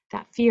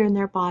fear in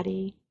their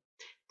body.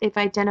 They've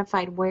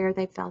identified where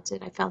they felt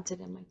it. I felt it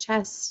in my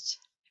chest,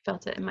 I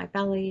felt it in my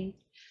belly,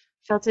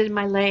 I felt it in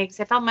my legs.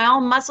 I felt my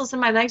own muscles in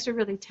my legs were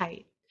really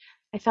tight.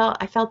 I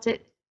felt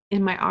it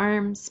in my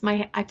arms,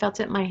 I felt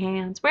it in my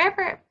hands,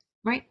 wherever,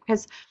 right?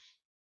 Because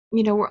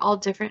we're all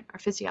different, our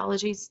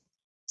physiology's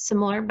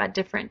similar but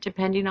different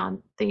depending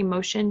on the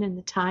emotion and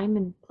the time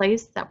and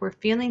place that we're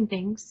feeling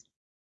things.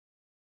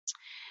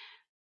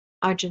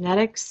 Our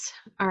genetics,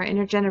 our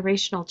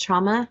intergenerational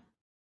trauma,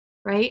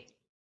 right?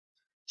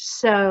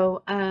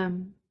 So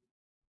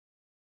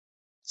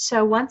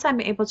so once I'm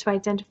able to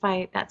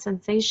identify that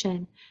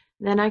sensation,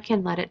 then I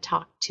can let it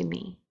talk to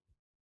me.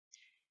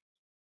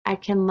 I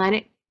can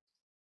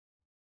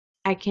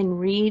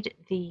read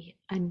the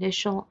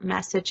initial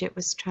message it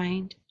was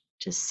trying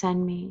to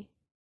send me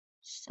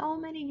so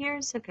many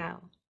years ago,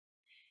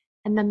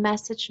 and the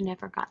message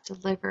never got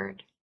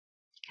delivered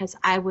because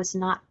I was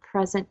not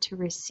present to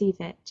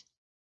receive it.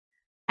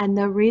 And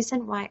the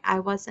reason why I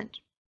wasn't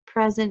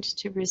present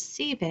to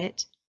receive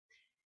it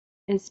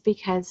is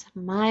because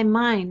my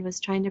mind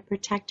was trying to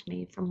protect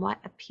me from what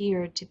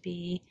appeared to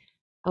be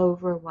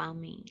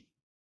overwhelming.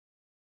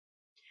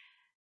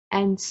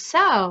 And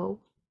so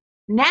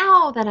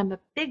now that I'm a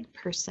big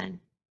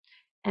person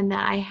and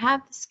that I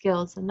have the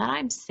skills and that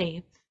I'm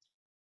safe,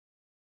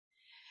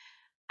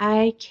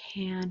 I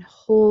can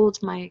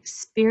hold my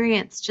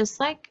experience just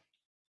like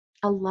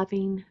a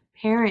loving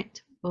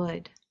parent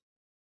would.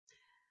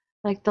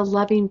 Like the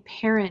loving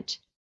parent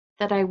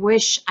that I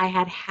wish I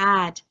had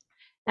had,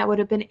 that would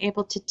have been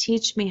able to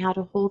teach me how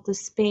to hold the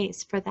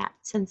space for that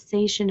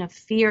sensation of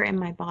fear in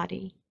my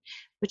body,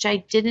 which I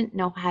didn't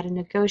know how to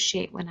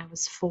negotiate when I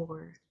was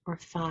 4 or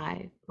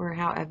 5 or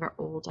however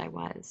old I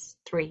was,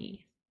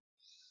 3.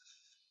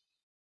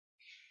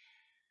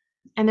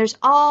 And there's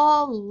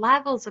all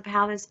levels of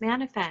how this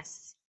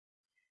manifests,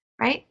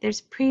 right?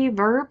 There's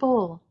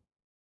pre-verbal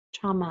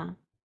trauma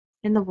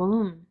in the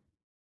womb,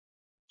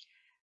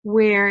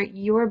 where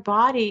your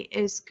body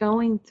is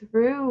going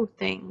through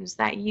things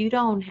that you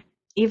don't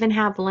even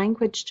have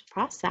language to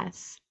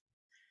process.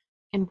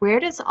 And where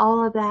does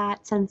all of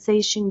that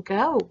sensation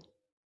go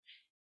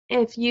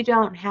if you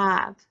don't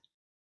have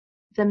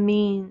the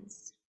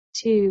means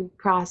to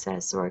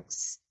process or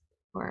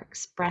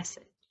express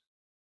it?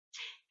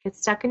 It gets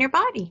stuck in your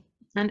body,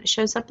 and it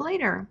shows up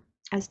later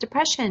as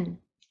depression,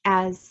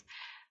 as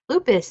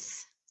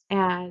lupus,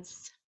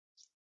 as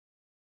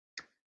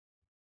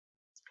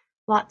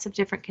lots of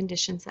different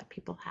conditions that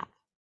people have.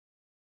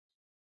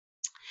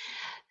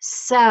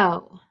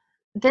 So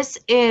this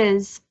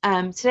is,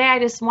 today I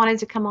just wanted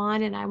to come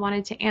on and I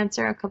wanted to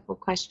answer a couple of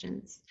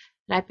questions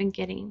that I've been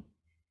getting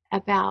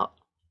about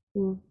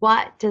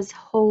what does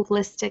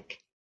holistic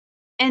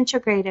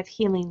integrative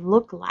healing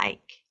look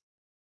like,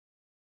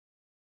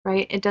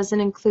 right? It doesn't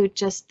include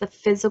just the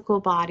physical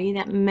body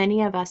that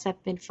many of us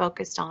have been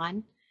focused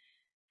on,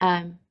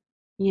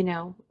 you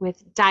know,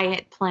 with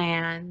diet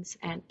plans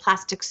and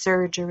plastic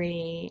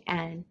surgery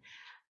and,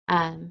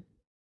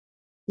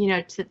 you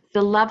know, to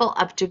the level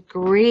of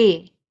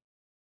degree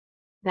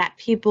that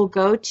people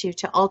go to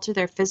alter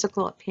their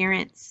physical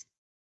appearance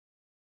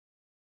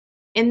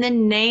in the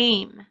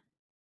name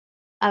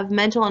of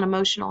mental and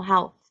emotional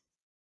health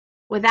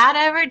without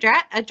ever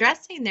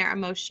addressing their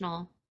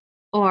emotional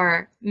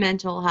or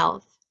mental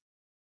health,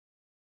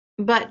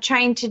 but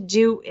trying to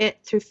do it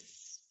through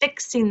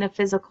fixing the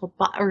physical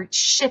body or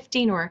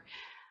shifting or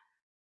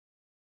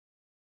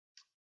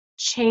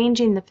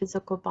changing the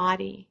physical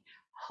body,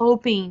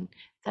 hoping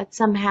that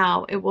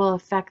somehow it will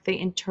affect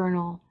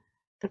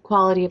the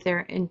quality of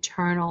their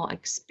internal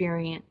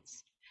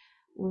experience.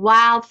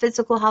 While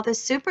physical health is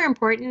super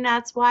important,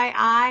 that's why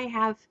I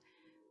have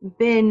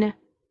been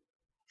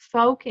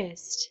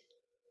focused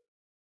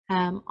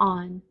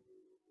on,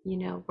 you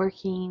know,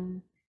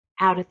 working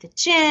out at the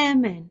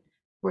gym and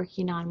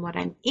working on what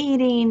I'm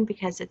eating,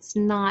 because it's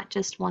not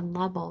just one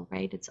level,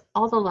 right? It's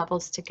all the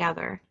levels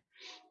together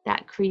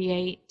that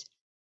create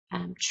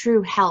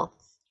true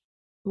health,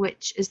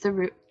 which is the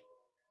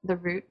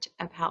root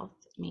of health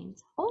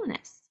means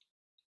wholeness.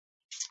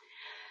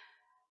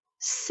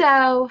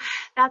 So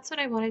that's what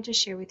I wanted to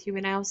share with you.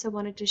 And I also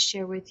wanted to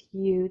share with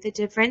you the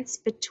difference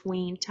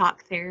between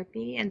talk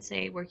therapy and,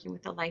 say, working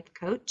with a life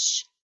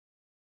coach,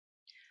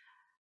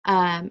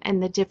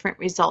 and the different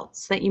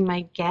results that you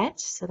might get.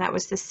 So that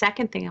was the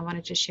second thing I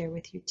wanted to share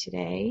with you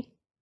today.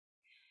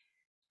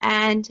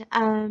 And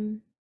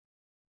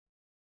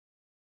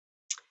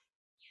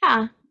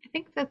yeah, I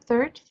think the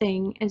third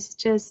thing is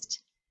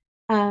just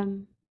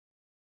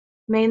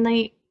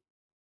mainly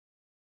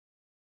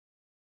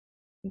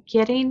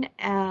getting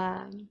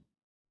a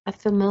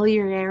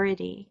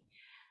familiarity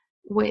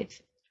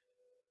with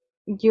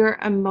your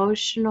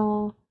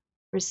emotional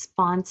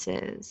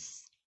responses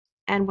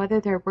and whether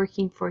they're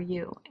working for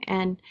you.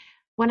 And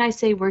when I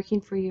say working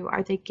for you,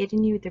 are they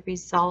getting you the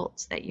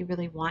results that you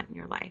really want in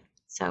your life?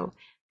 So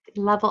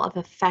the level of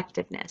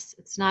effectiveness.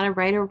 It's not a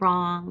right or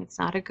wrong. It's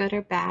not a good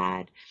or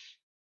bad.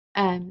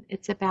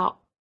 It's about,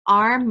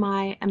 are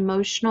my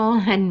emotional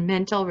and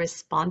mental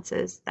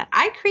responses that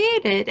I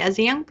created as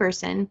a young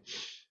person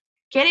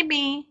getting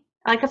me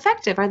like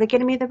effective? Are they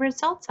getting me the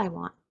results I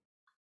want?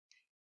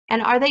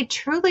 And are they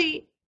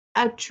truly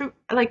are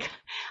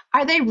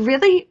they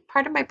really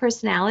part of my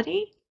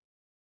personality?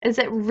 Is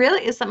it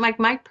like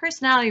my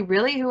personality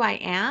really who I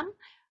am?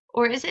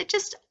 Or is it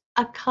just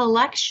a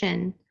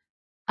collection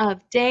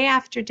of day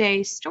after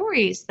day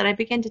stories that I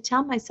began to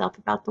tell myself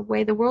about the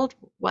way the world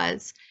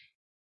was,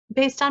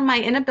 based on my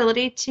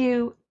inability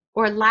to,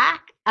 or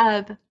lack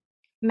of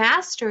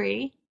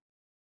mastery,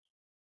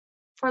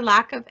 for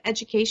lack of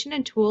education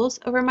and tools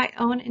over my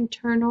own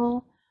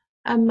internal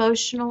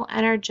emotional,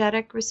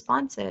 energetic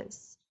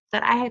responses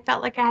that I had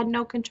felt like I had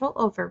no control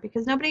over,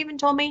 because nobody even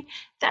told me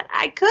that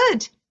I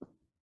could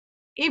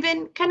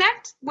even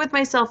connect with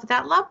myself at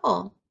that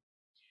level.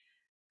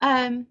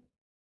 And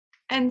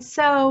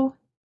so,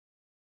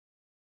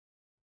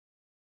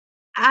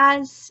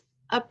 as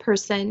a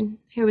person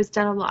who has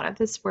done a lot of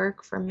this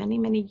work for many,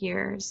 many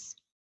years,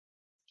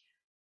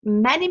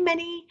 many,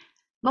 many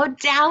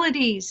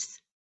modalities,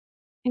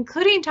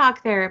 including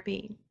talk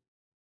therapy,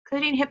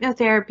 including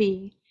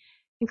hypnotherapy,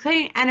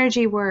 including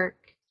energy work,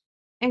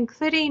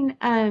 including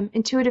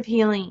intuitive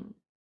healing,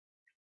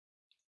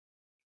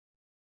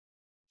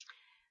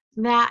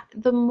 that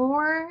the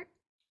more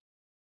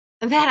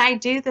that I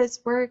do this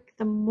work,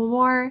 the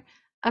more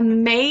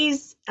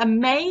amazed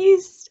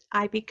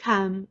I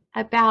become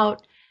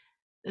about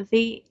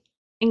the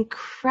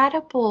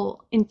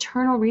incredible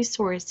internal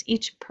resource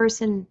each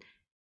person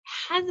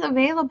has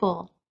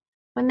available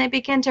when they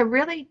begin to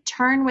really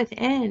turn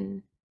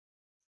within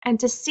and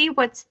to see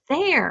what's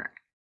there.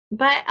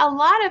 But a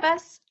lot of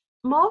us,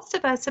 most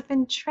of us, have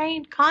been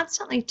trained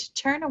constantly to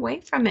turn away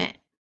from it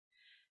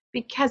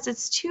because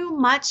it's too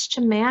much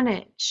to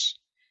manage.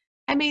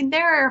 I mean,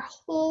 there are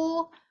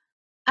whole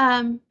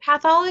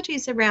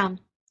pathologies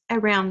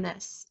around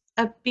this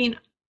of being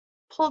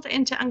pulled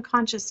into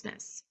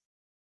unconsciousness.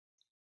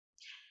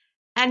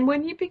 And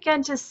when you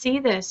begin to see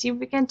this, you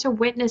begin to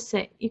witness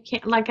it. You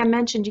can't, like I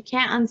mentioned, you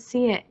can't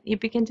unsee it. You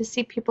begin to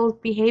see people's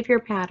behavior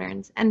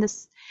patterns and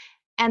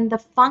the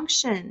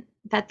function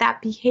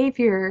that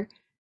behavior,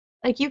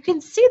 like you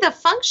can see the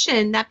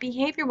function that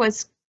behavior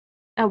was,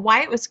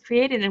 why it was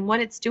created and what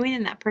it's doing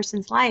in that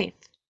person's life.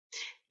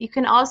 You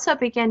can also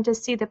begin to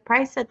see the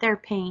price that they're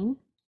paying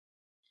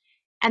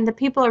and the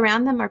people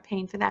around them are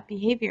paying for that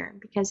behavior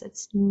because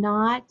it's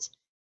not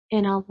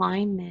in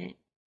alignment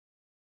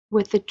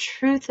with the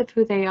truth of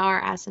who they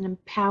are as an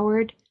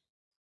empowered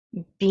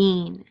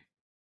being.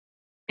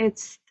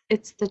 It's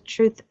the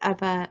truth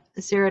of a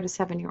 0 to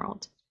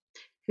 7-year-old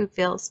who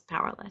feels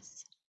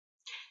powerless.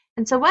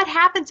 And so what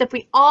happens if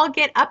we all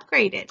get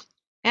upgraded?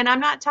 And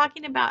I'm not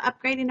talking about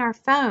upgrading our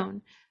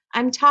phone.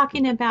 I'm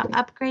talking about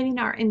upgrading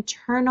our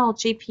internal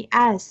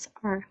GPS,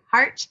 our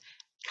heart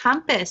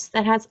compass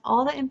that has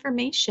all the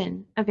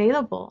information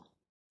available.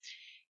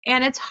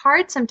 And it's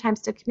hard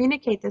sometimes to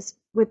communicate this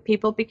with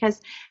people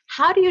because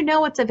how do you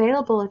know what's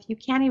available if you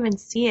can't even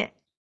see it?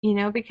 You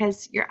know,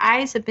 because your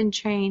eyes have been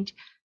trained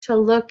to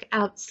look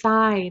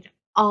outside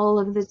all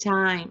of the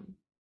time.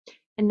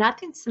 And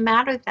nothing's the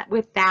matter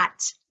with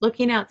that,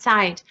 looking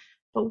outside.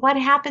 But what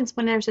happens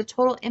when there's a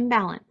total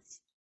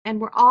imbalance and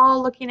we're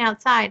all looking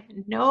outside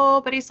and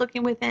nobody's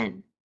looking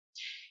within?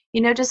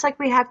 You know, just like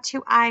we have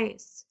 2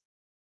 eyes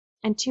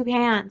and 2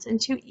 hands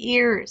and 2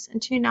 ears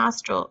and 2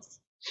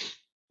 nostrils,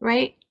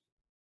 right?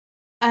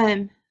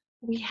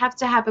 We have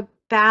to have a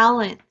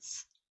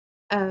balance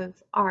of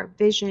our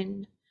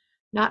vision,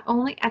 not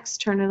only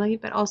externally,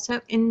 but also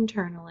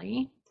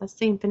internally. That's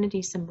the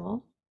infinity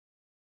symbol.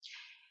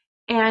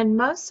 And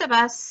most of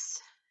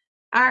us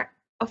are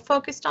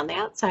focused on the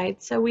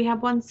outside. So we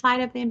have one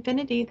side of the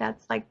infinity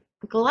that's like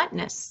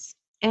gluttonous.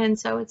 And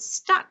so it's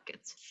stuck.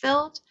 It's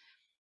filled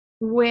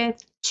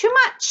with too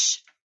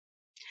much.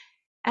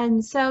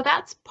 And so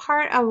that's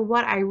part of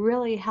what I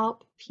really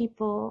help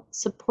people,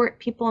 support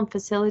people in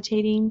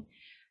facilitating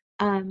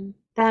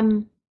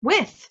them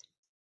with.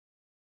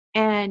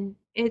 And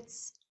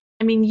it's,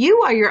 I mean,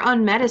 you are your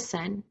own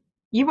medicine.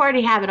 You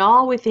already have it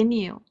all within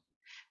you.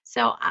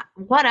 So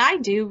what I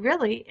do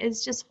really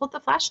is just hold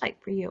the flashlight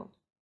for you.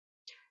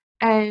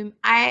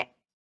 I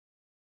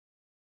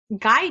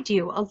guide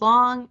you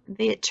along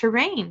the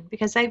terrain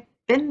because I've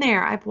been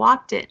there. I've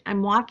walked it.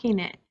 I'm walking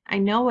it. I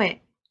know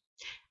it.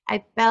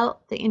 I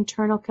felt the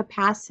internal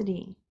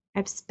capacity.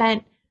 I've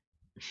spent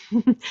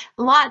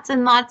lots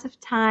and lots of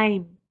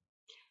time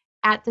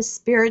at the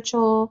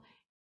spiritual,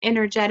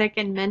 energetic,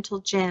 and mental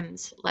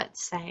gyms,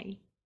 let's say.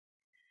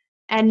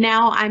 And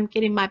now I'm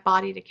getting my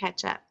body to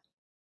catch up.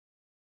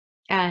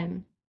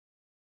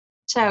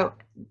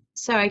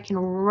 So I can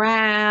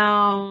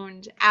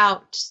round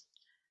out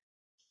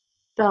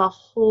the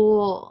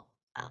whole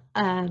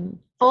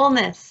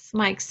fullness,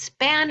 my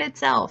expanded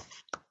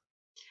self.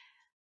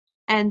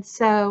 And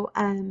so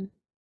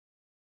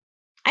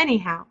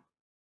anyhow,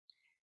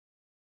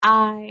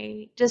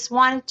 I just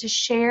wanted to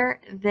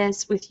share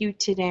this with you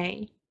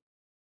today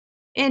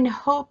in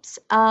hopes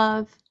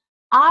of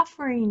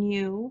offering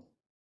you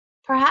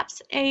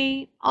perhaps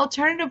an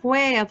alternative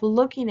way of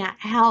looking at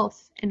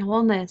health and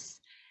wholeness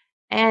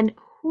and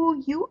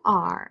who you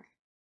are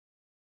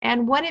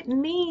and what it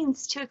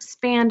means to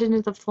expand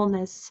into the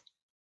fullness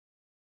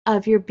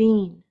of your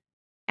being,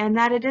 and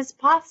that it is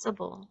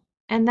possible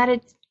and that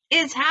it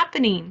is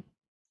happening.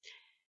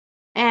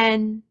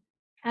 And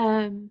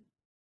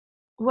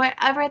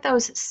whatever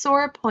those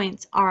sore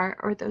points are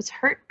or those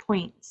hurt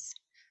points,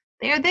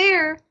 they're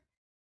there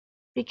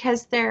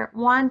because they're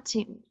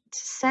wanting to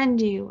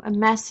send you a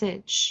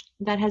message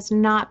that has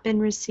not been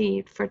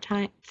received for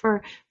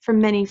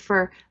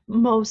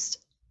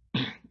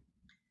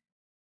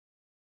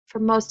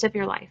most of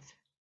your life.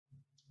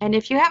 And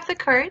if you have the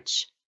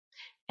courage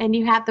and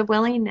you have the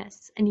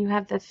willingness and you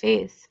have the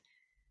faith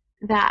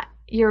that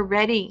you're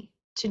ready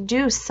to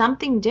do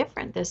something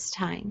different this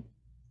time,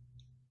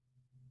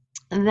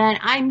 then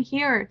I'm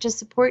here to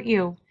support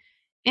you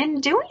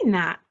in doing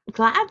that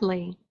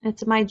gladly.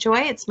 It's my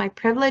joy, it's my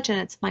privilege, and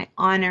it's my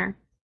honor.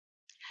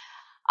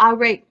 All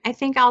right, I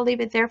think I'll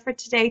leave it there for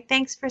today.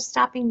 Thanks for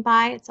stopping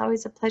by. It's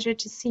always a pleasure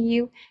to see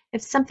you.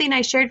 If something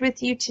I shared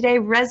with you today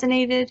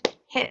resonated,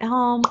 hit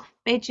home,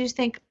 made you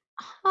think,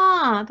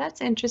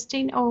 that's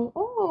interesting.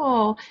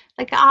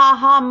 Like an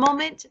aha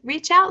moment,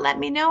 reach out, let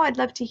me know. I'd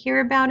love to hear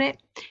about it.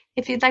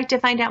 If you'd like to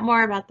find out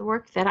more about the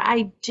work that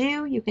I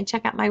do, you can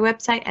check out my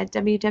website at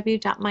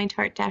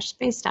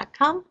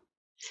www.mindheart-space.com.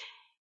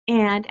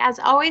 And as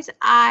always,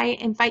 I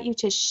invite you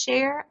to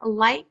share,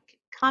 like,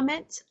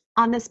 comment,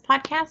 on this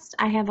podcast.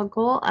 I have a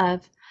goal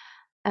of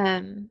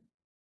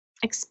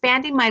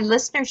expanding my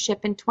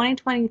listenership in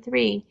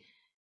 2023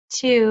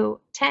 to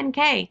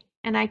 10K,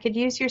 and I could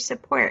use your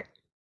support.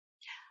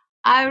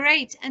 All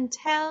right,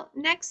 until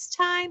next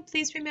time,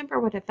 please remember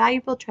what a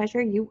valuable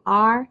treasure you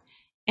are,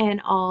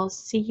 and I'll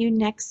see you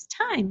next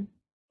time.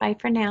 Bye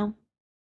for now.